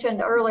I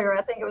mentioned earlier,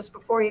 I think it was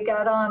before you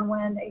got on,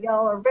 when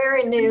y'all are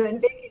very new, and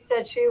Vicki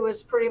said she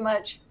was pretty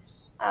much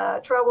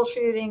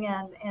troubleshooting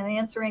and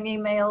answering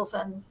emails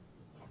and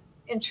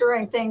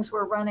ensuring things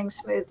were running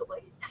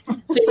smoothly.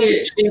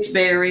 She's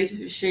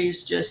buried.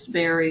 She's just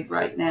buried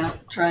right now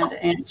trying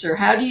to answer,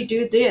 how do you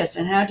do this?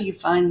 And how do you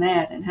find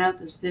that? And how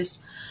does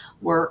this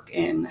work?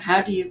 And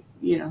how do you,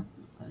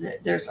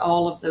 there's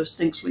all of those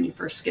things when you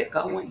first get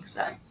going.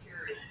 So,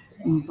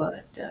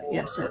 but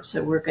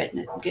so we're getting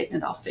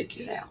it all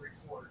figured out.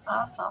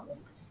 Awesome.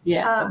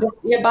 Yeah,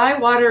 but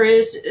Bywater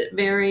is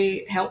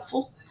very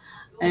helpful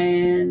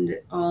and,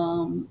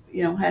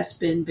 has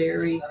been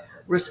very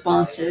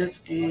responsive.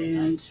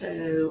 And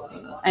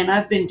so, and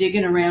I've been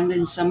digging around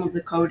in some of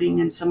the coding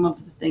and some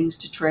of the things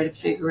to try to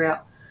figure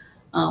out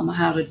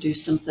how to do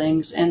some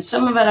things. And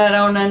some of it I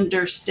don't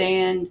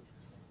understand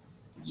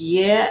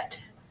yet,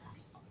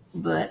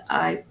 but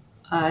I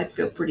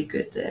feel pretty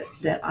good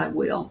that I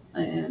will.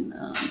 And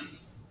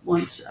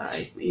once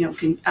I,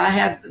 I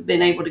have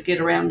been able to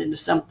get around into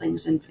some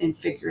things and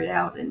figure it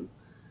out and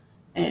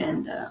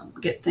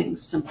get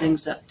some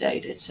things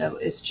updated. So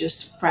it's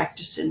just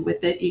practicing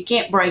with it. You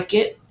can't break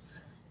it,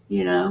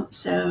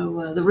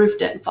 so the roof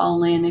doesn't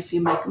fall in if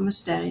you make a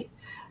mistake.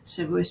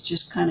 So it's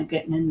just kind of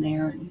getting in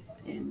there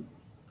and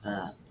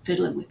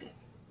fiddling with it.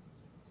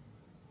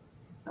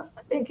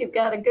 I think you've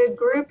got a good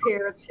group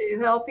here to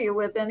help you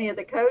with any of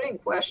the coding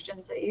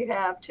questions that you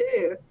have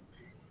too,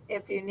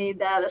 if you need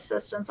that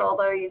assistance,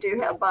 although you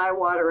do have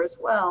Bywater as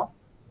well.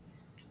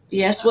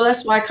 Yes, well,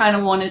 that's why I kind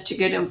of wanted to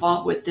get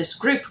involved with this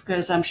group,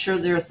 because I'm sure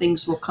there are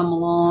things will come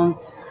along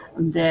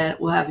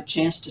that we'll have a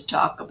chance to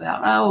talk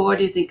about. Oh, what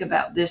do you think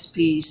about this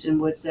piece,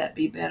 and would that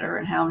be better,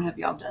 and how have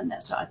y'all done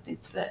that? So I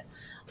think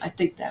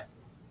that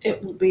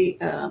it will be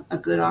a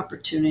good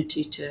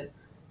opportunity to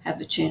have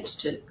a chance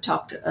to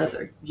talk to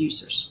other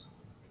users.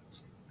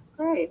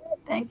 Great,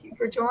 thank you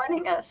for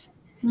joining us.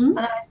 And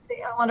I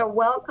want to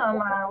welcome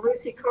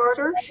Lucy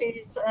Carter.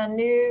 She's the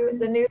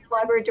new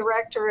library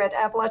director at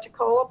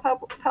Apalachicola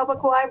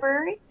Public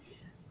Library.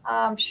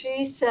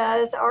 She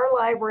says our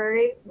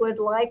library would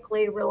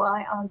likely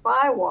rely on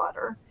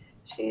Bywater.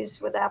 She's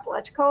with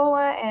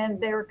Apalachicola, and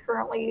they're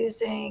currently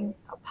using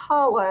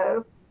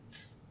Apollo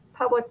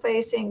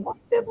public-facing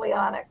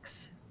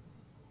biblionics.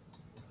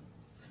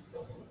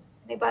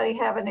 Anybody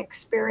have an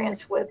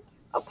experience with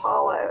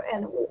Apollo,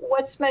 and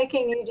what's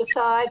making you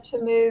decide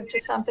to move to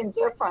something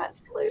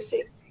different,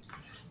 Lucy?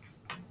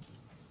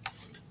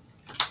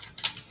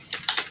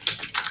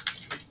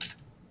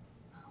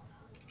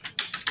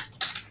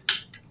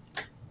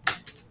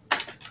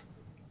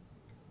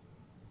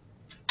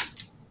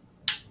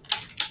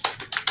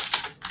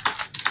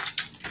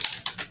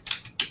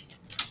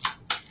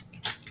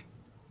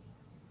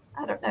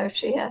 don't know if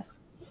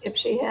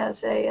she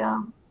has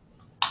a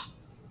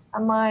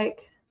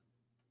mic.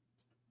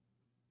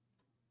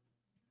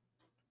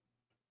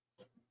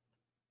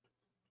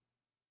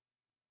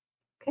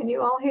 Can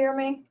you all hear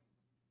me?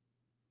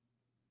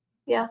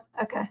 Yeah,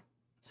 okay.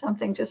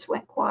 Something just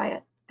went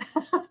quiet.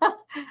 I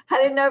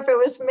didn't know if it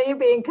was me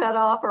being cut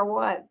off or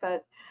what,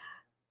 but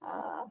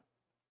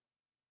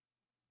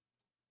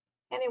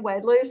anyway,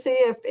 Lucy,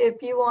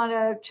 if you want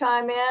to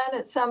chime in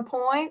at some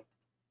point.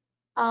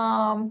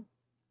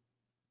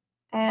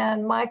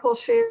 And Michael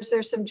shares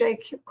there's some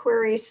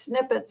jQuery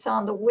snippets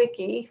on the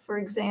wiki, for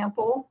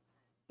example.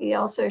 He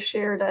also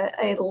shared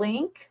a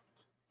link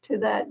to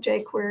that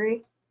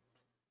jQuery.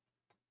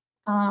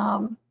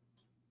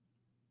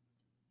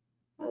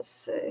 Let's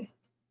see.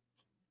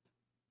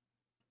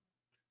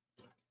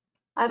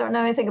 I don't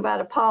know anything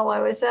about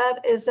Apollo. Is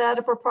that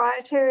a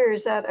proprietary or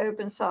is that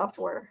open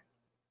software?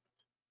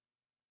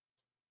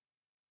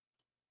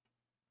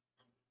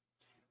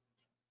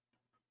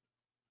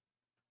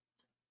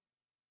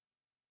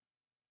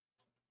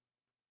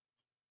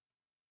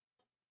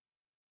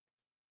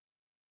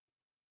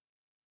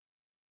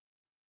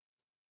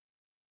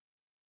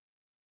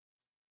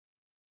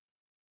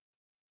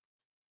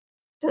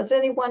 Does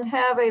anyone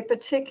have a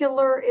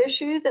particular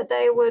issue that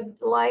they would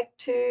like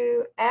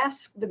to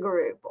ask the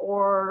group,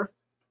 or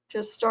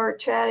just start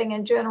chatting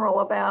in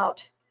general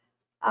about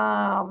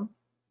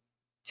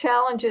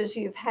challenges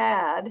you've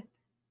had,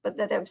 but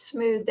that have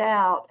smoothed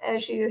out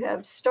as you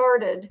have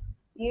started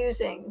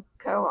using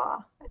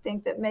Koha? I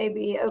think that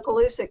maybe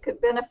Okaloosa could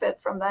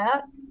benefit from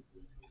that.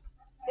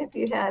 If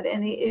you had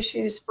any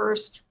issues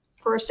first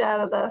out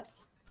of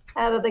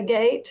the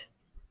gate.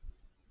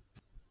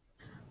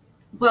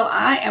 Well,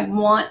 I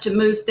want to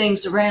move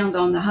things around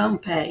on the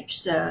homepage,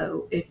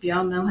 so if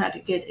y'all know how to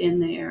get in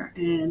there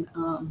and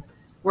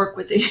work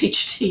with the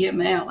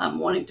HTML, I'm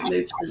wanting to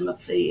move some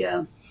of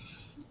the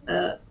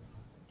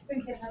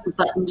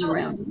buttons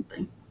around and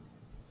things.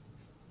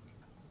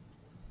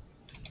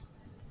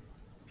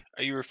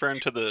 Are you referring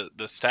to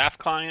the staff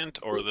client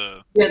or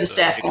the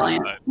staff patron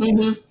client. side?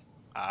 Mm-hmm.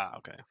 Ah,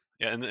 okay.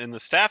 Yeah, in the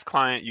staff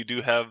client, you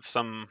do have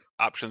some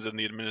options in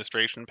the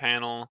administration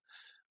panel.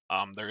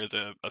 There is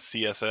a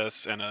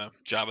CSS and a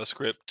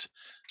JavaScript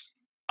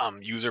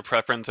user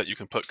preference that you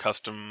can put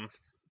custom,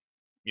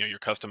 your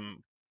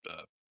custom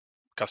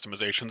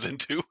customizations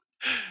into.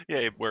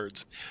 Yay,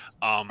 words.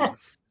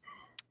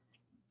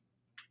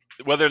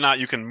 Whether or not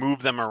you can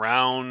move them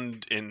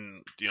around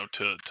in,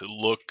 to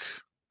look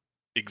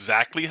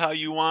exactly how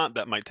you want,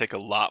 that might take a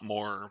lot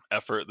more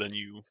effort than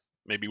you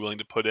may be willing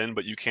to put in,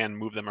 but you can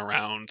move them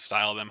around,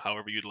 style them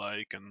however you'd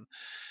like, and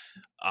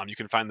you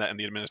can find that in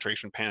the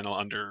administration panel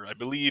under, I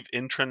believe,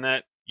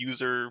 intranet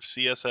user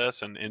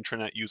CSS and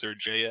intranet user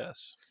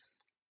JS.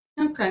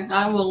 Okay,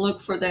 I will look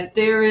for that.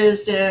 There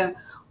is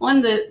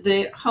on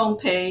the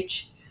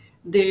homepage,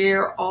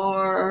 there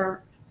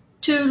are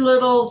two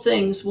little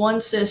things.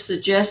 One says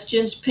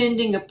suggestions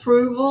pending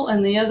approval,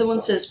 and the other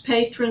one says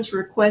patrons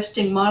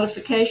requesting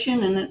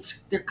modification, and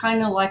they're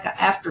kind of like an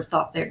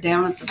afterthought. They're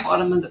down at the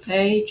bottom of the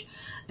page,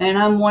 and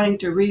I'm wanting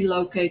to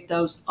relocate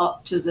those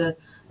up to the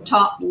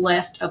top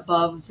left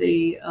above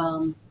the,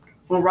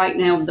 well, right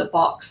now the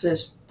box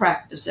says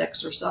practice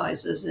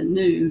exercises and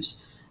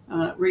news.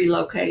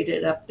 Relocate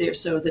it up there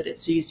so that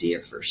it's easier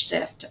for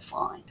staff to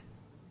find.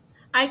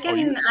 I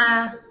can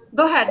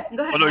go ahead.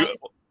 Go ahead, Oh, no,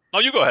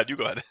 Mike. you go ahead. You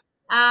go ahead.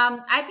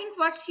 I think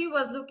what she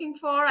was looking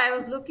for, I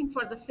was looking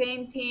for the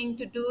same thing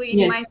to do in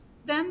Yes. my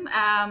system.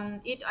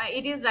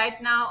 It is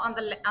right now on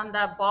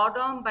the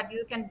bottom, but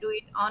you can do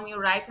it on your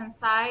right hand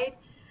side.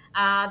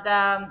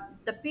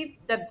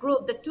 The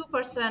group, the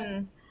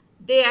 2%,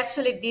 they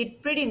actually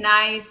did pretty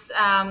nice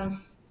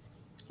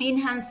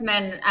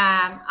enhancement.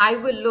 I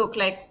will look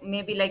like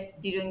maybe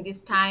like during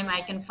this time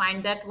I can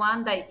find that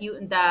one, the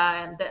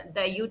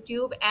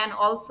YouTube, and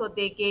also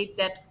they gave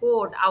that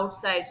code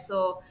outside.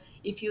 So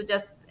if you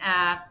just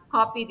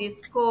copy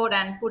this code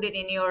and put it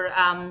in your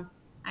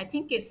I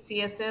think it's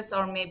CSS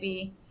or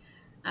maybe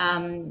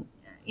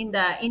in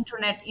the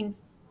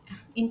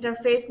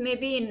interface,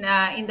 maybe in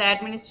the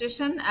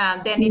administration,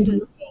 then it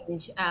will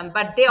change.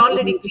 But they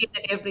already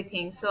created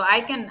everything, so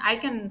I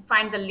can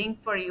find the link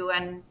for you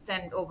and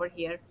send over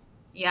here.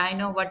 Yeah, I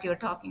know what you're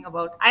talking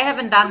about. I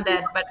haven't done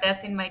that, but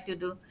that's in my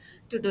to-do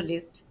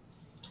list.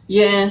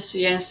 Yes,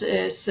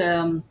 it's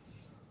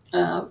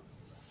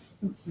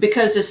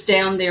because it's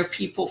down there,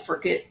 people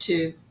forget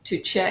to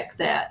check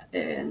that,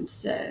 and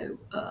so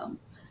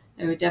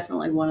we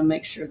definitely want to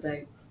make sure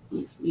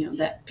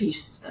that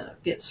piece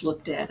gets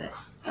looked at.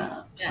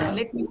 Yeah,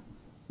 let me.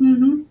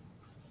 Mm-hmm.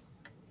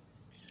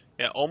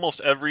 Yeah,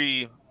 almost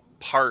every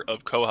part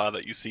of Koha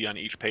that you see on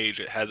each page,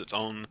 it has its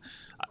own,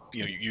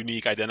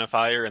 unique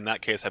identifier. In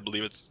that case, I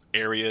believe it's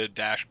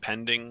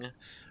area-pending.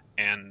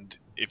 And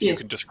if you Yeah.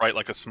 can just write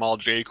like a small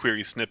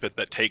jQuery snippet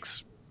that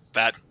takes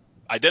that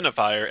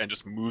identifier and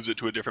just moves it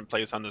to a different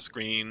place on the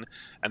screen,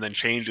 and then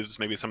changes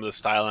maybe some of the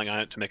styling on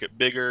it to make it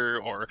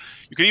bigger, or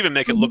you could even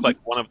make it look Mhm. like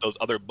one of those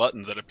other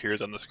buttons that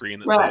appears on the screen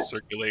that Right. says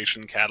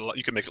circulation catalog.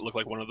 You could make it look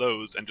like one of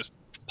those and just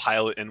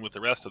pile it in with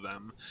the rest of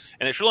them,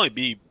 and it should only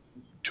be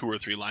 2 or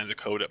 3 lines of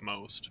code at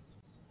most.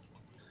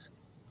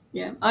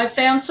 Yeah, I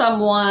found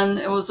someone,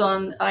 it was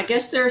on, I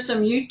guess there are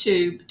some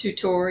YouTube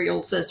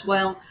tutorials as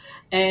well,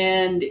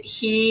 and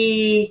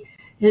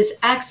his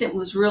accent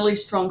was really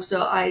strong,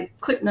 so I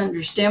couldn't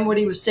understand what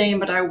he was saying,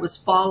 but I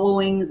was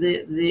following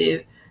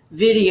the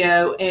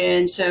video,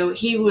 and so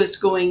he was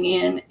going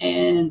in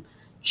and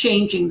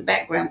changing the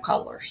background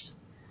colors.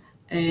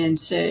 And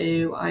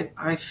so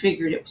I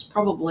figured it was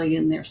probably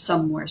in there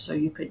somewhere so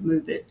you could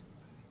move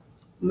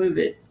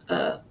it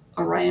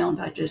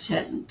around. I just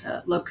hadn't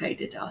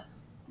located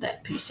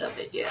that piece of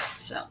it yet.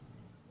 So,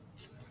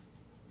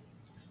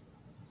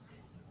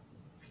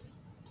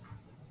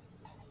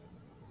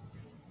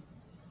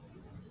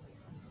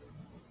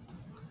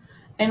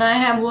 and I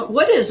have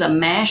what is a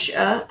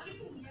mashup?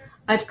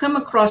 I've come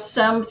across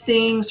some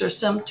things or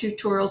some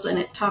tutorials, and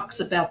it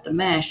talks about the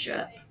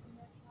mashup.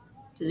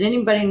 Does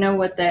anybody know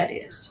what that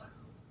is?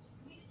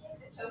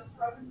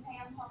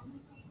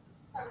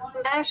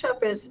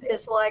 Mashup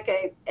is like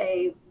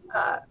a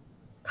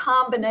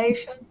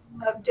combination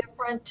of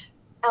different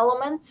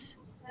elements.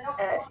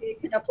 It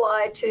can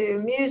apply to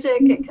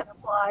music, it can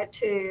apply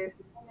to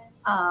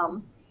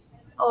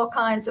all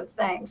kinds of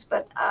things,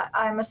 but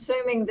I'm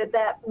assuming that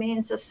that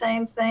means the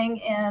same thing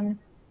in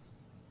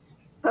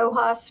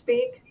Koha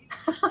speak.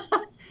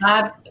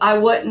 I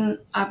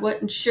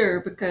wasn't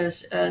sure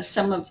because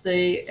some of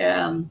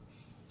the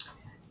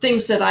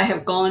things that I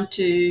have gone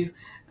to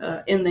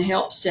in the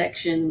help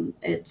section,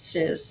 it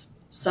says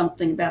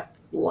something about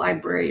the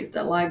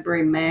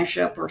library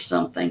mashup or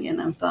something,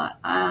 and I thought,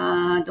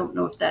 I don't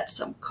know if that's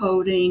some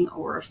coding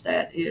or if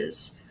that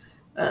is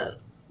uh,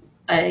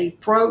 a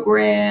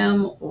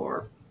program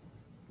or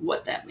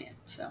what that meant.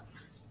 So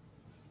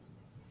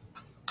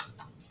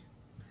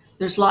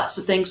there's lots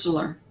of things to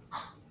learn.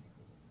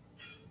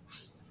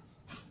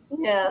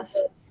 Yes.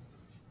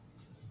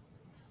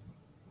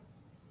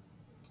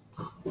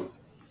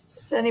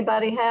 Does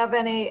anybody have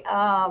any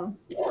other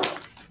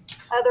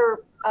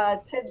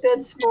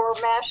tidbits for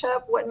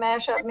mashup, what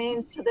mashup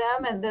means to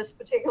them in this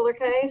particular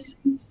case?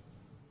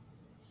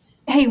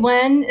 Hey,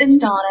 Wen, it's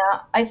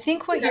Donna. I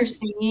think what you're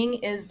seeing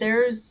is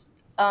there's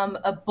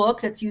a book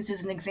that's used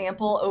as an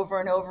example over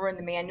and over in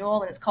the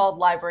manual, and it's called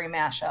Library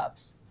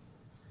Mashups.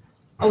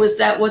 Oh, is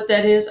that what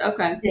that is?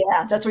 Okay.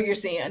 Yeah, that's what you're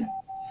seeing.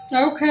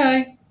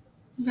 Okay.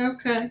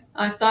 Okay.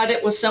 I thought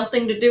it was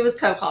something to do with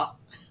Koha.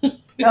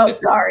 Oh,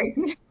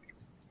 sorry.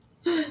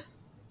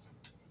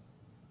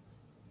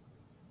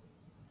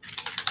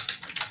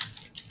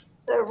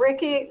 So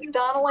Ricky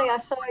Donnelly, I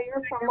saw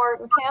you're from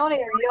Martin County.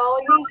 Are y'all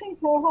using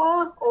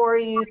Koha or are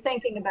you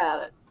thinking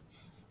about it?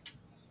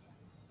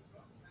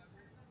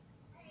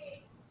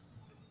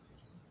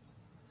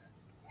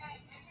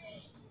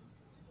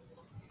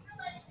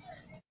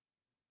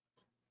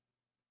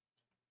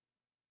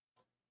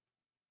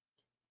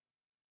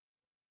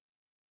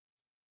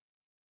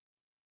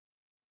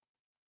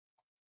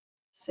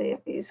 See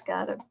if he's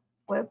got a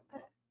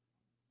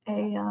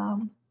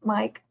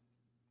mic.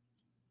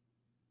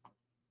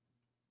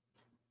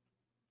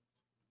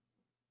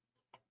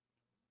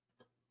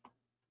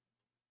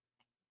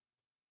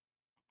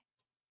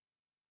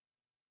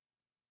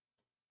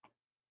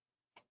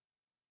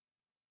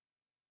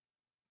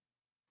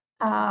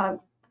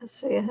 Let's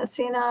see,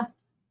 Hasina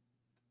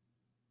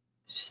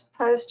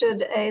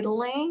posted a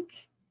link.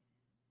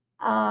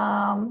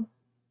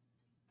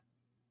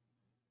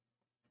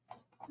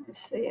 Let's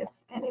see if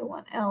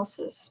anyone else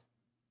has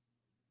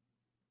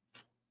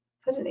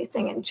put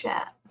anything in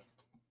chat.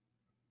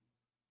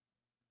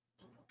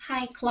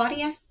 Hi,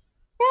 Claudia.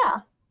 Yeah.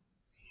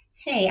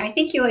 Hey, I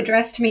think you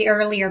addressed me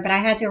earlier, but I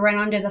had to run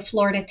onto the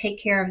floor to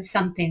take care of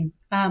something.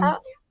 I'm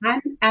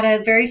at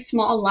a very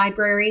small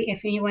library,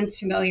 if anyone's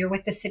familiar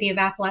with the city of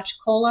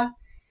Apalachicola.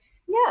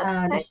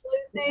 Yes.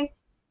 Hey, Lucy.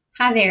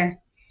 Hi there.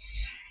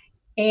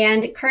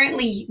 And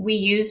currently we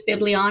use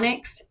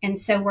Biblionics, and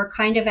so we're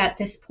kind of at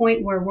this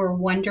point where we're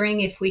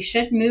wondering if we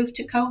should move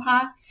to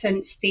Koha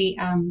since the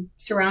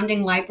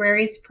surrounding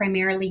libraries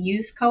primarily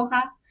use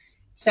Koha.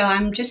 So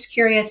I'm just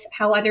curious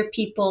how other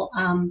people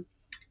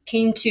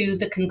came to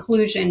the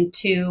conclusion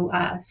to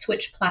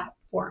switch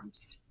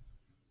platforms.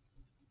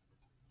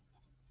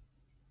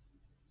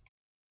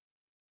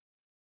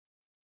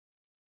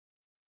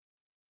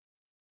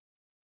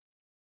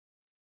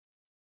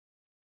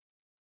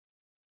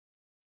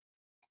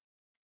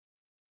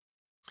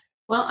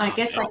 Well, I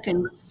guess I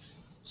can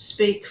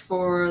speak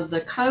for the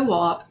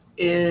co-op.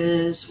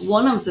 Is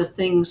one of the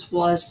things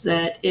was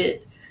that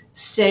it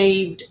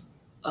saved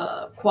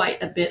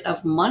quite a bit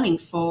of money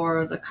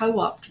for the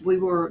co-op. We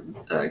were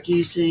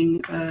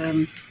using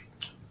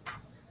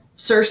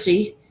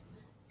Cersei,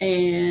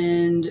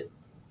 and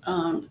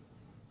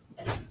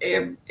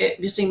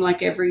it just seemed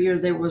like every year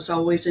there was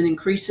always an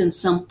increase in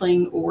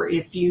something, or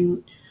if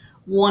you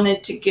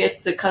wanted to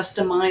get the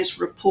customized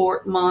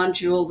report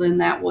module, then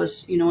that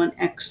was, an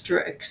extra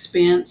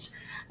expense.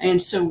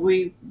 And so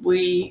we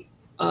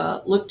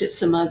looked at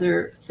some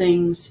other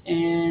things,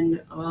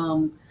 and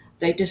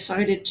they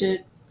decided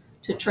to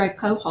try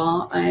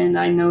Koha. And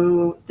I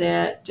know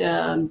that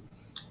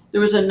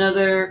there was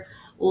another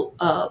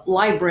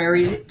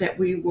library that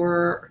we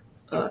were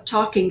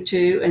talking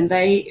to, and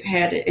they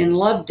had it and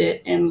loved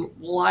it and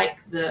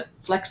liked the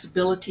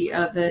flexibility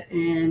of it,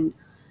 and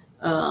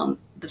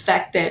the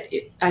fact that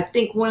I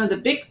think one of the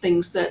big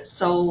things that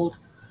sold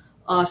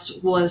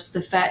us was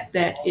the fact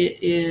that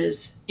it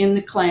is in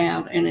the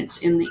cloud and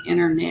it's in the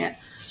internet,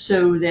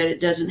 so that it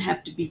doesn't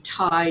have to be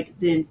tied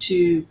then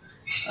to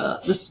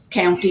the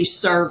county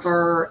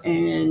server,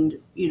 and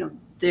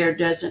there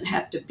doesn't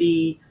have to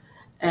be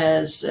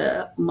as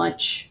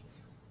much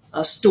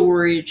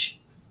storage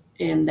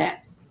in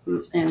that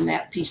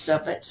piece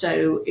of it.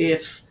 So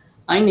if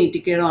I need to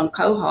get on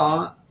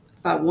Koha,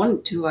 if I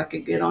wanted to, I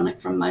could get on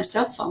it from my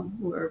cell phone,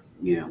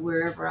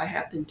 wherever I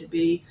happen to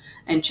be,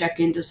 and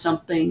check into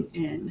something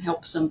and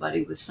help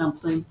somebody with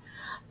something.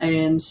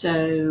 And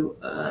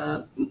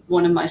so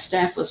one of my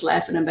staff was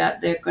laughing about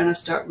they're going to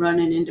start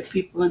running into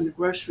people in the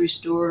grocery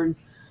store, and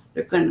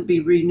they're going to be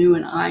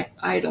renewing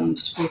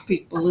items for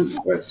people in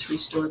the grocery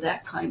store,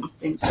 that kind of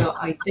thing. So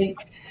I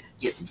think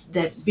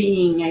that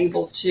being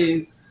able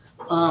to,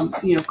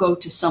 go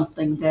to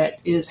something that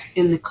is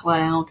in the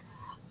cloud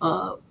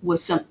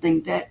was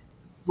something that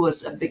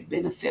was a big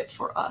benefit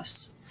for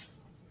us.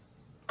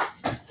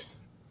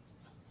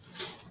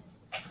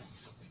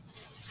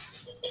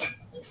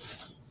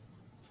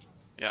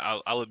 Yeah,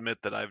 I'll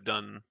admit that I've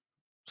done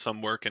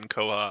some work in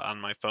Koha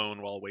on my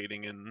phone while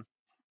waiting in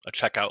a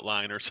checkout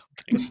line or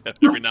something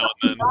every now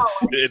and then.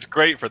 It's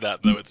great for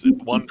that, though. It's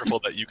wonderful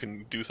that you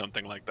can do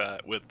something like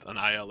that with an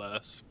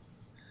ILS.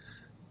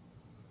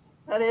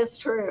 That is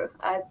true.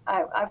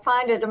 I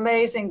find it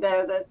amazing,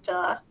 though,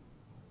 that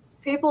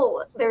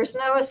people, there's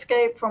no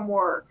escape from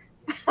work.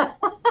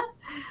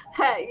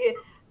 Hey,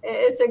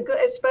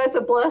 it's both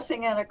a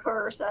blessing and a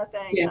curse, I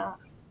think. Yeah.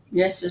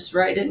 Yes, it's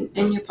right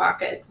in your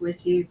pocket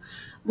with you.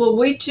 Well,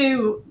 we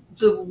too,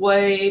 the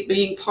way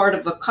being part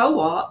of a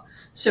co-op,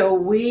 so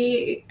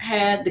we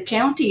had the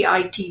county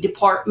IT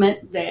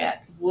department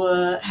that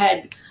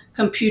had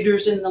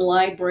computers in the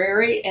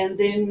library, and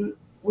then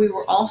we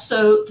were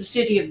also the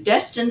city of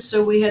Destin,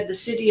 so we had the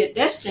city of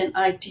Destin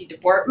IT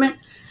department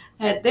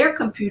had their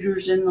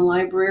computers in the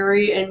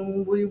library,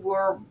 and we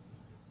were,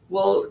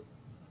 well,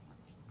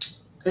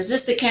 is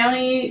this the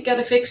county got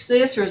to fix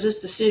this, or is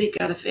this the city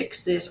got to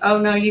fix this? Oh,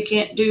 no, you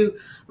can't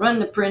run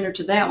the printer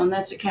to that one.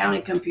 That's a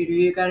county computer.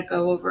 You got to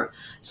go over.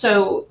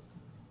 So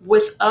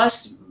with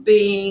us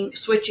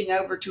switching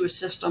over to a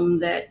system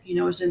that,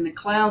 is in the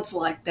clouds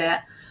like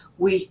that,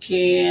 we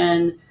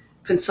can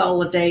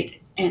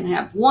consolidate and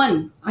have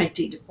one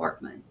IT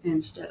department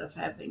instead of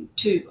having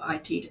two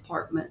IT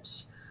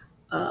departments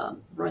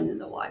running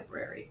the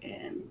library.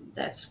 And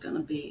that's going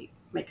to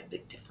make a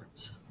big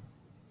difference.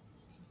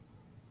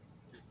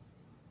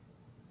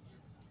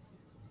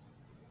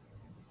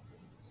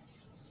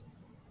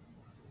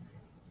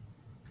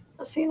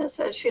 Asina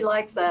says she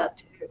likes that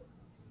too.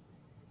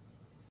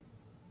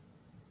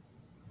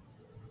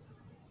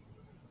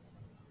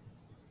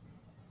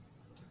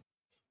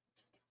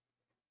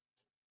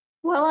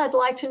 Well, I'd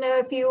like to know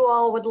if you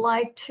all would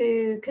like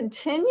to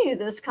continue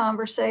this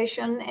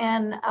conversation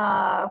in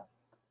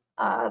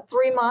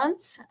 3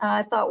 months.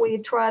 I thought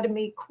we'd try to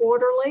meet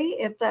quarterly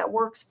if that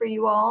works for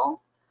you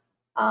all.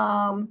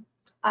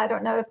 I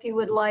don't know if you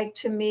would like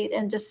to meet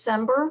in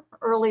December,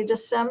 early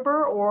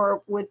December,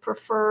 or would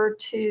prefer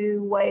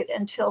to wait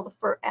until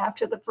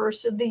after the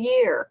first of the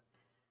year.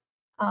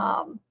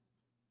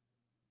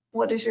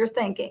 What is your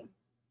thinking?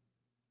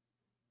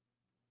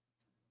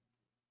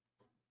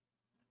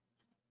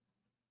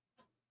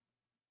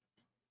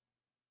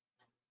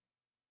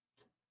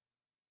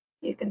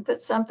 You can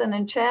put something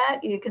in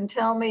chat. You can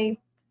tell me,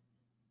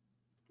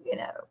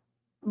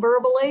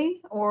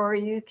 verbally, or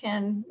you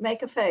can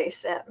make a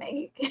face at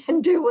me. You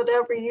can do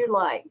whatever you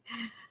like.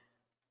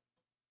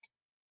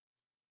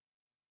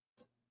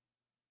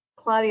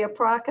 Claudia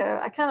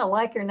Praco, I kind of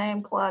like your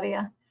name,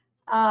 Claudia.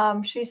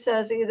 She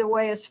says either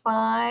way is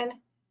fine.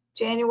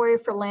 January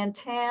for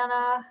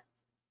Lantana.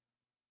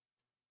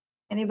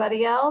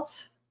 Anybody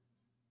else?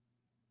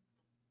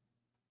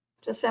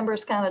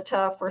 December's kind of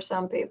tough for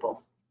some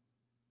people.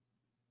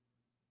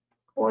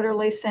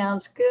 Quarterly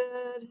sounds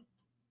good.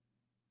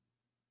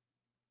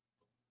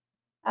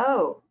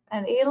 Oh,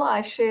 and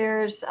Eli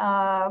shares,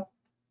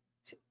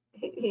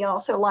 he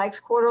also likes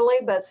quarterly,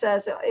 but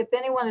says if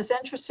anyone is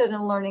interested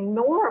in learning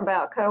more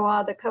about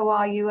Koha, the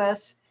Koha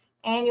US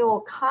annual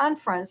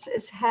conference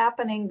is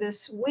happening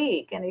this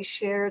week, and he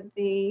shared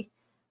the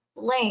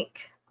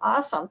link.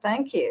 Awesome,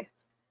 thank you.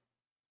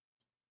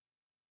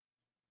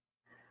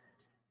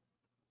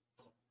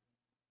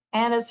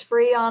 And it's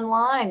free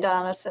online,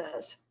 Donna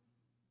says.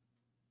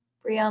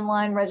 Free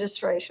online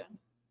registration.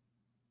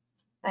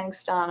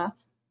 Thanks, Donna.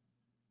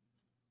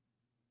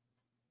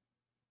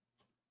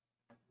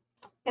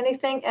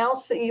 Anything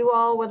else that you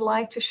all would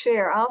like to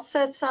share? I'll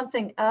set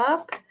something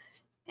up,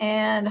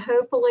 and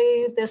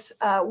hopefully this,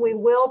 we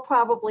will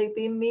probably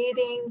be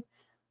meeting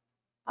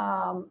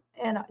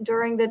and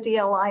during the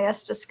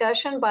DLIS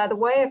discussion. By the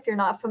way, if you're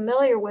not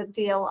familiar with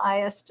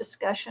DLIS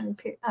discussion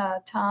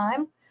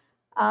time,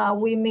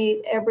 we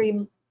meet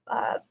every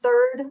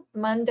third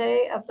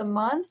Monday of the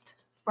month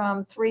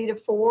from 3 to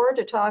 4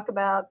 to talk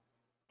about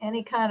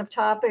any kind of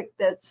topic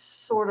that's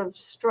sort of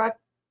struck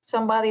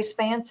somebody's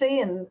fancy,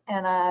 and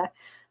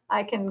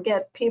I can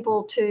get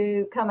people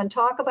to come and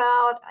talk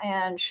about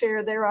and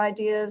share their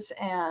ideas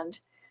and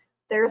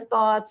their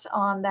thoughts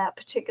on that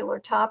particular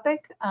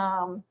topic.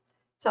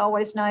 It's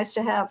always nice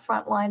to have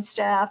frontline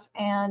staff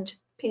and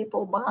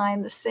people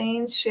behind the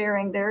scenes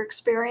sharing their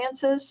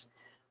experiences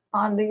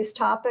on these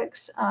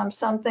topics.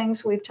 Some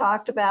things we've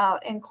talked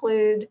about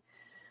include,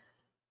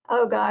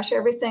 oh gosh,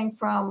 everything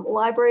from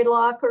library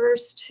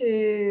lockers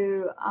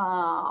to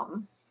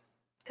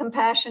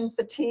compassion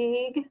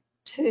fatigue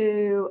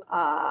to,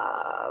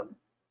 I'm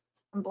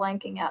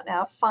blanking out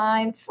now,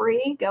 fine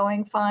free,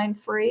 going fine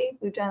free.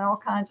 We've done all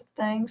kinds of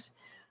things.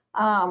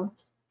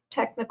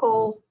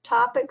 Technical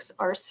topics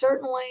are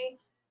certainly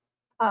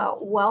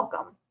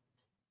welcome.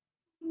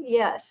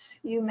 Yes,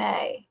 you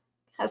may,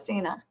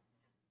 Hasina.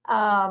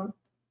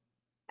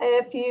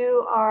 If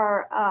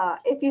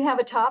you have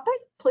a topic,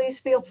 please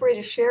feel free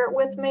to share it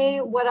with me.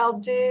 What I'll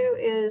do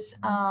is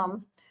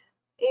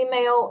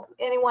email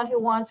anyone who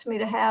wants me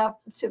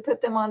to put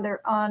them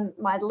on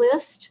my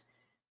list.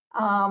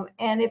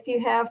 And if you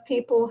have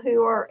people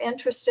who are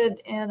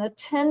interested in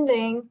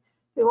attending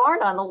who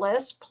aren't on the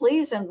list,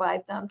 please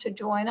invite them to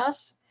join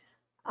us.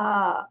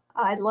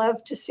 I'd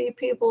love to see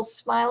people's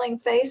smiling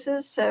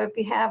faces. So if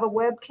you have a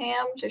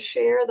webcam to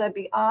share, that'd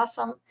be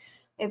awesome.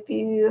 If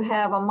you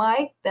have a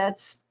mic,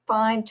 that's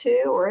fine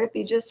too. Or if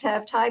you just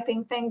have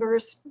typing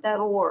fingers,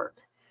 that'll work.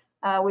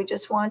 We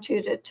just want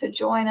you to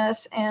join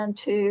us and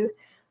to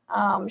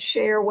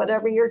share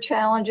whatever your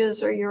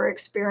challenges or your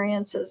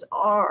experiences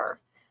are.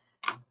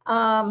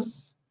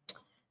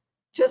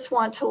 Just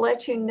want to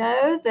let you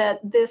know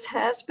that this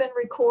has been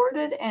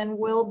recorded and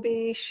will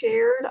be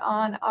shared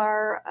on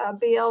our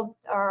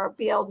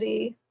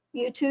BLD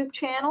YouTube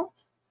channel.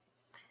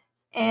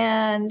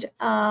 And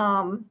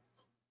our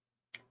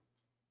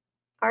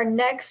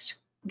next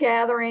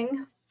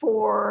gathering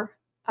for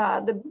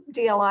the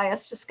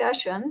DLIS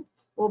discussion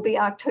will be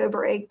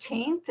October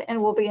 18th,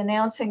 and we'll be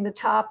announcing the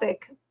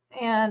topic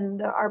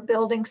and our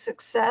Building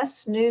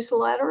Success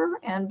newsletter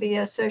and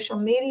via social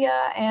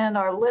media and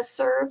our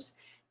listservs.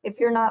 If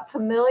you're not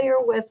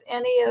familiar with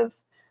any of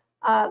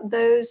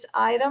those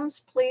items,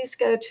 please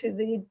go to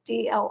the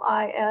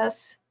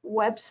DLIS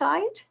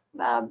website.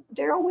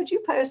 Daryl, would you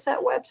post that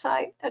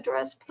website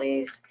address,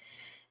 please?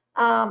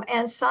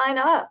 And sign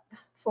up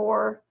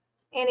for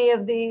any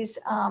of these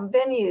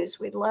venues.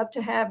 We'd love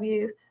to have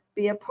you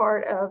be a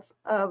part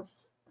of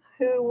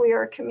who we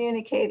are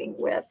communicating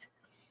with.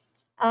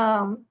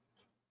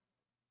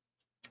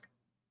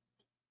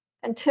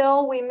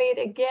 Until we meet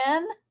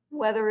again,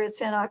 whether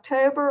it's in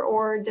October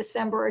or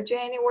December or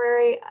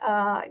January,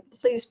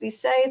 please be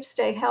safe,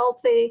 stay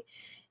healthy,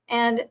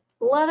 and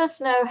let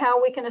us know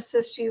how we can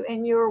assist you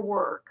in your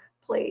work,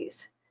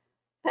 please.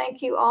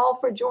 Thank you all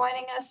for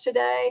joining us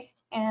today,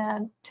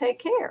 and take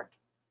care.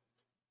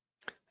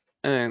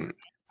 And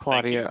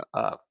Claudia,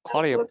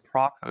 Claudia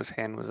Procco's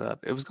hand was up.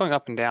 It was going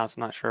up and down, so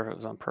I'm not sure if it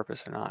was on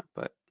purpose or not.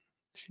 But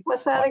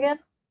what's that again?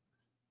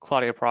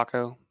 Claudia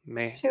Procco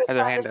had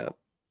her hand up.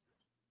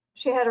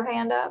 She had her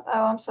hand up.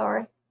 Oh, I'm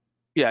sorry.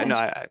 Yeah,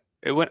 no,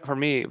 it went for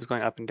me. It was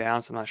going up and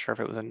down, so I'm not sure if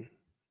it was an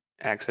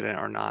accident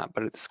or not.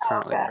 But it's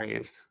currently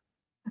raised.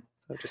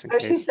 So just in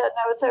case. She said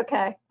no, it's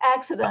okay.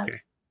 Accident.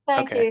 Okay.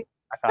 Thank you.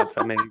 I thought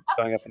so, maybe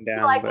going up and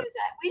down. Like but...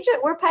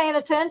 we're paying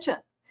attention.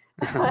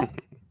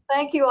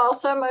 Thank you all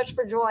so much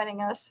for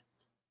joining us.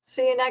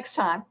 See you next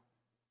time.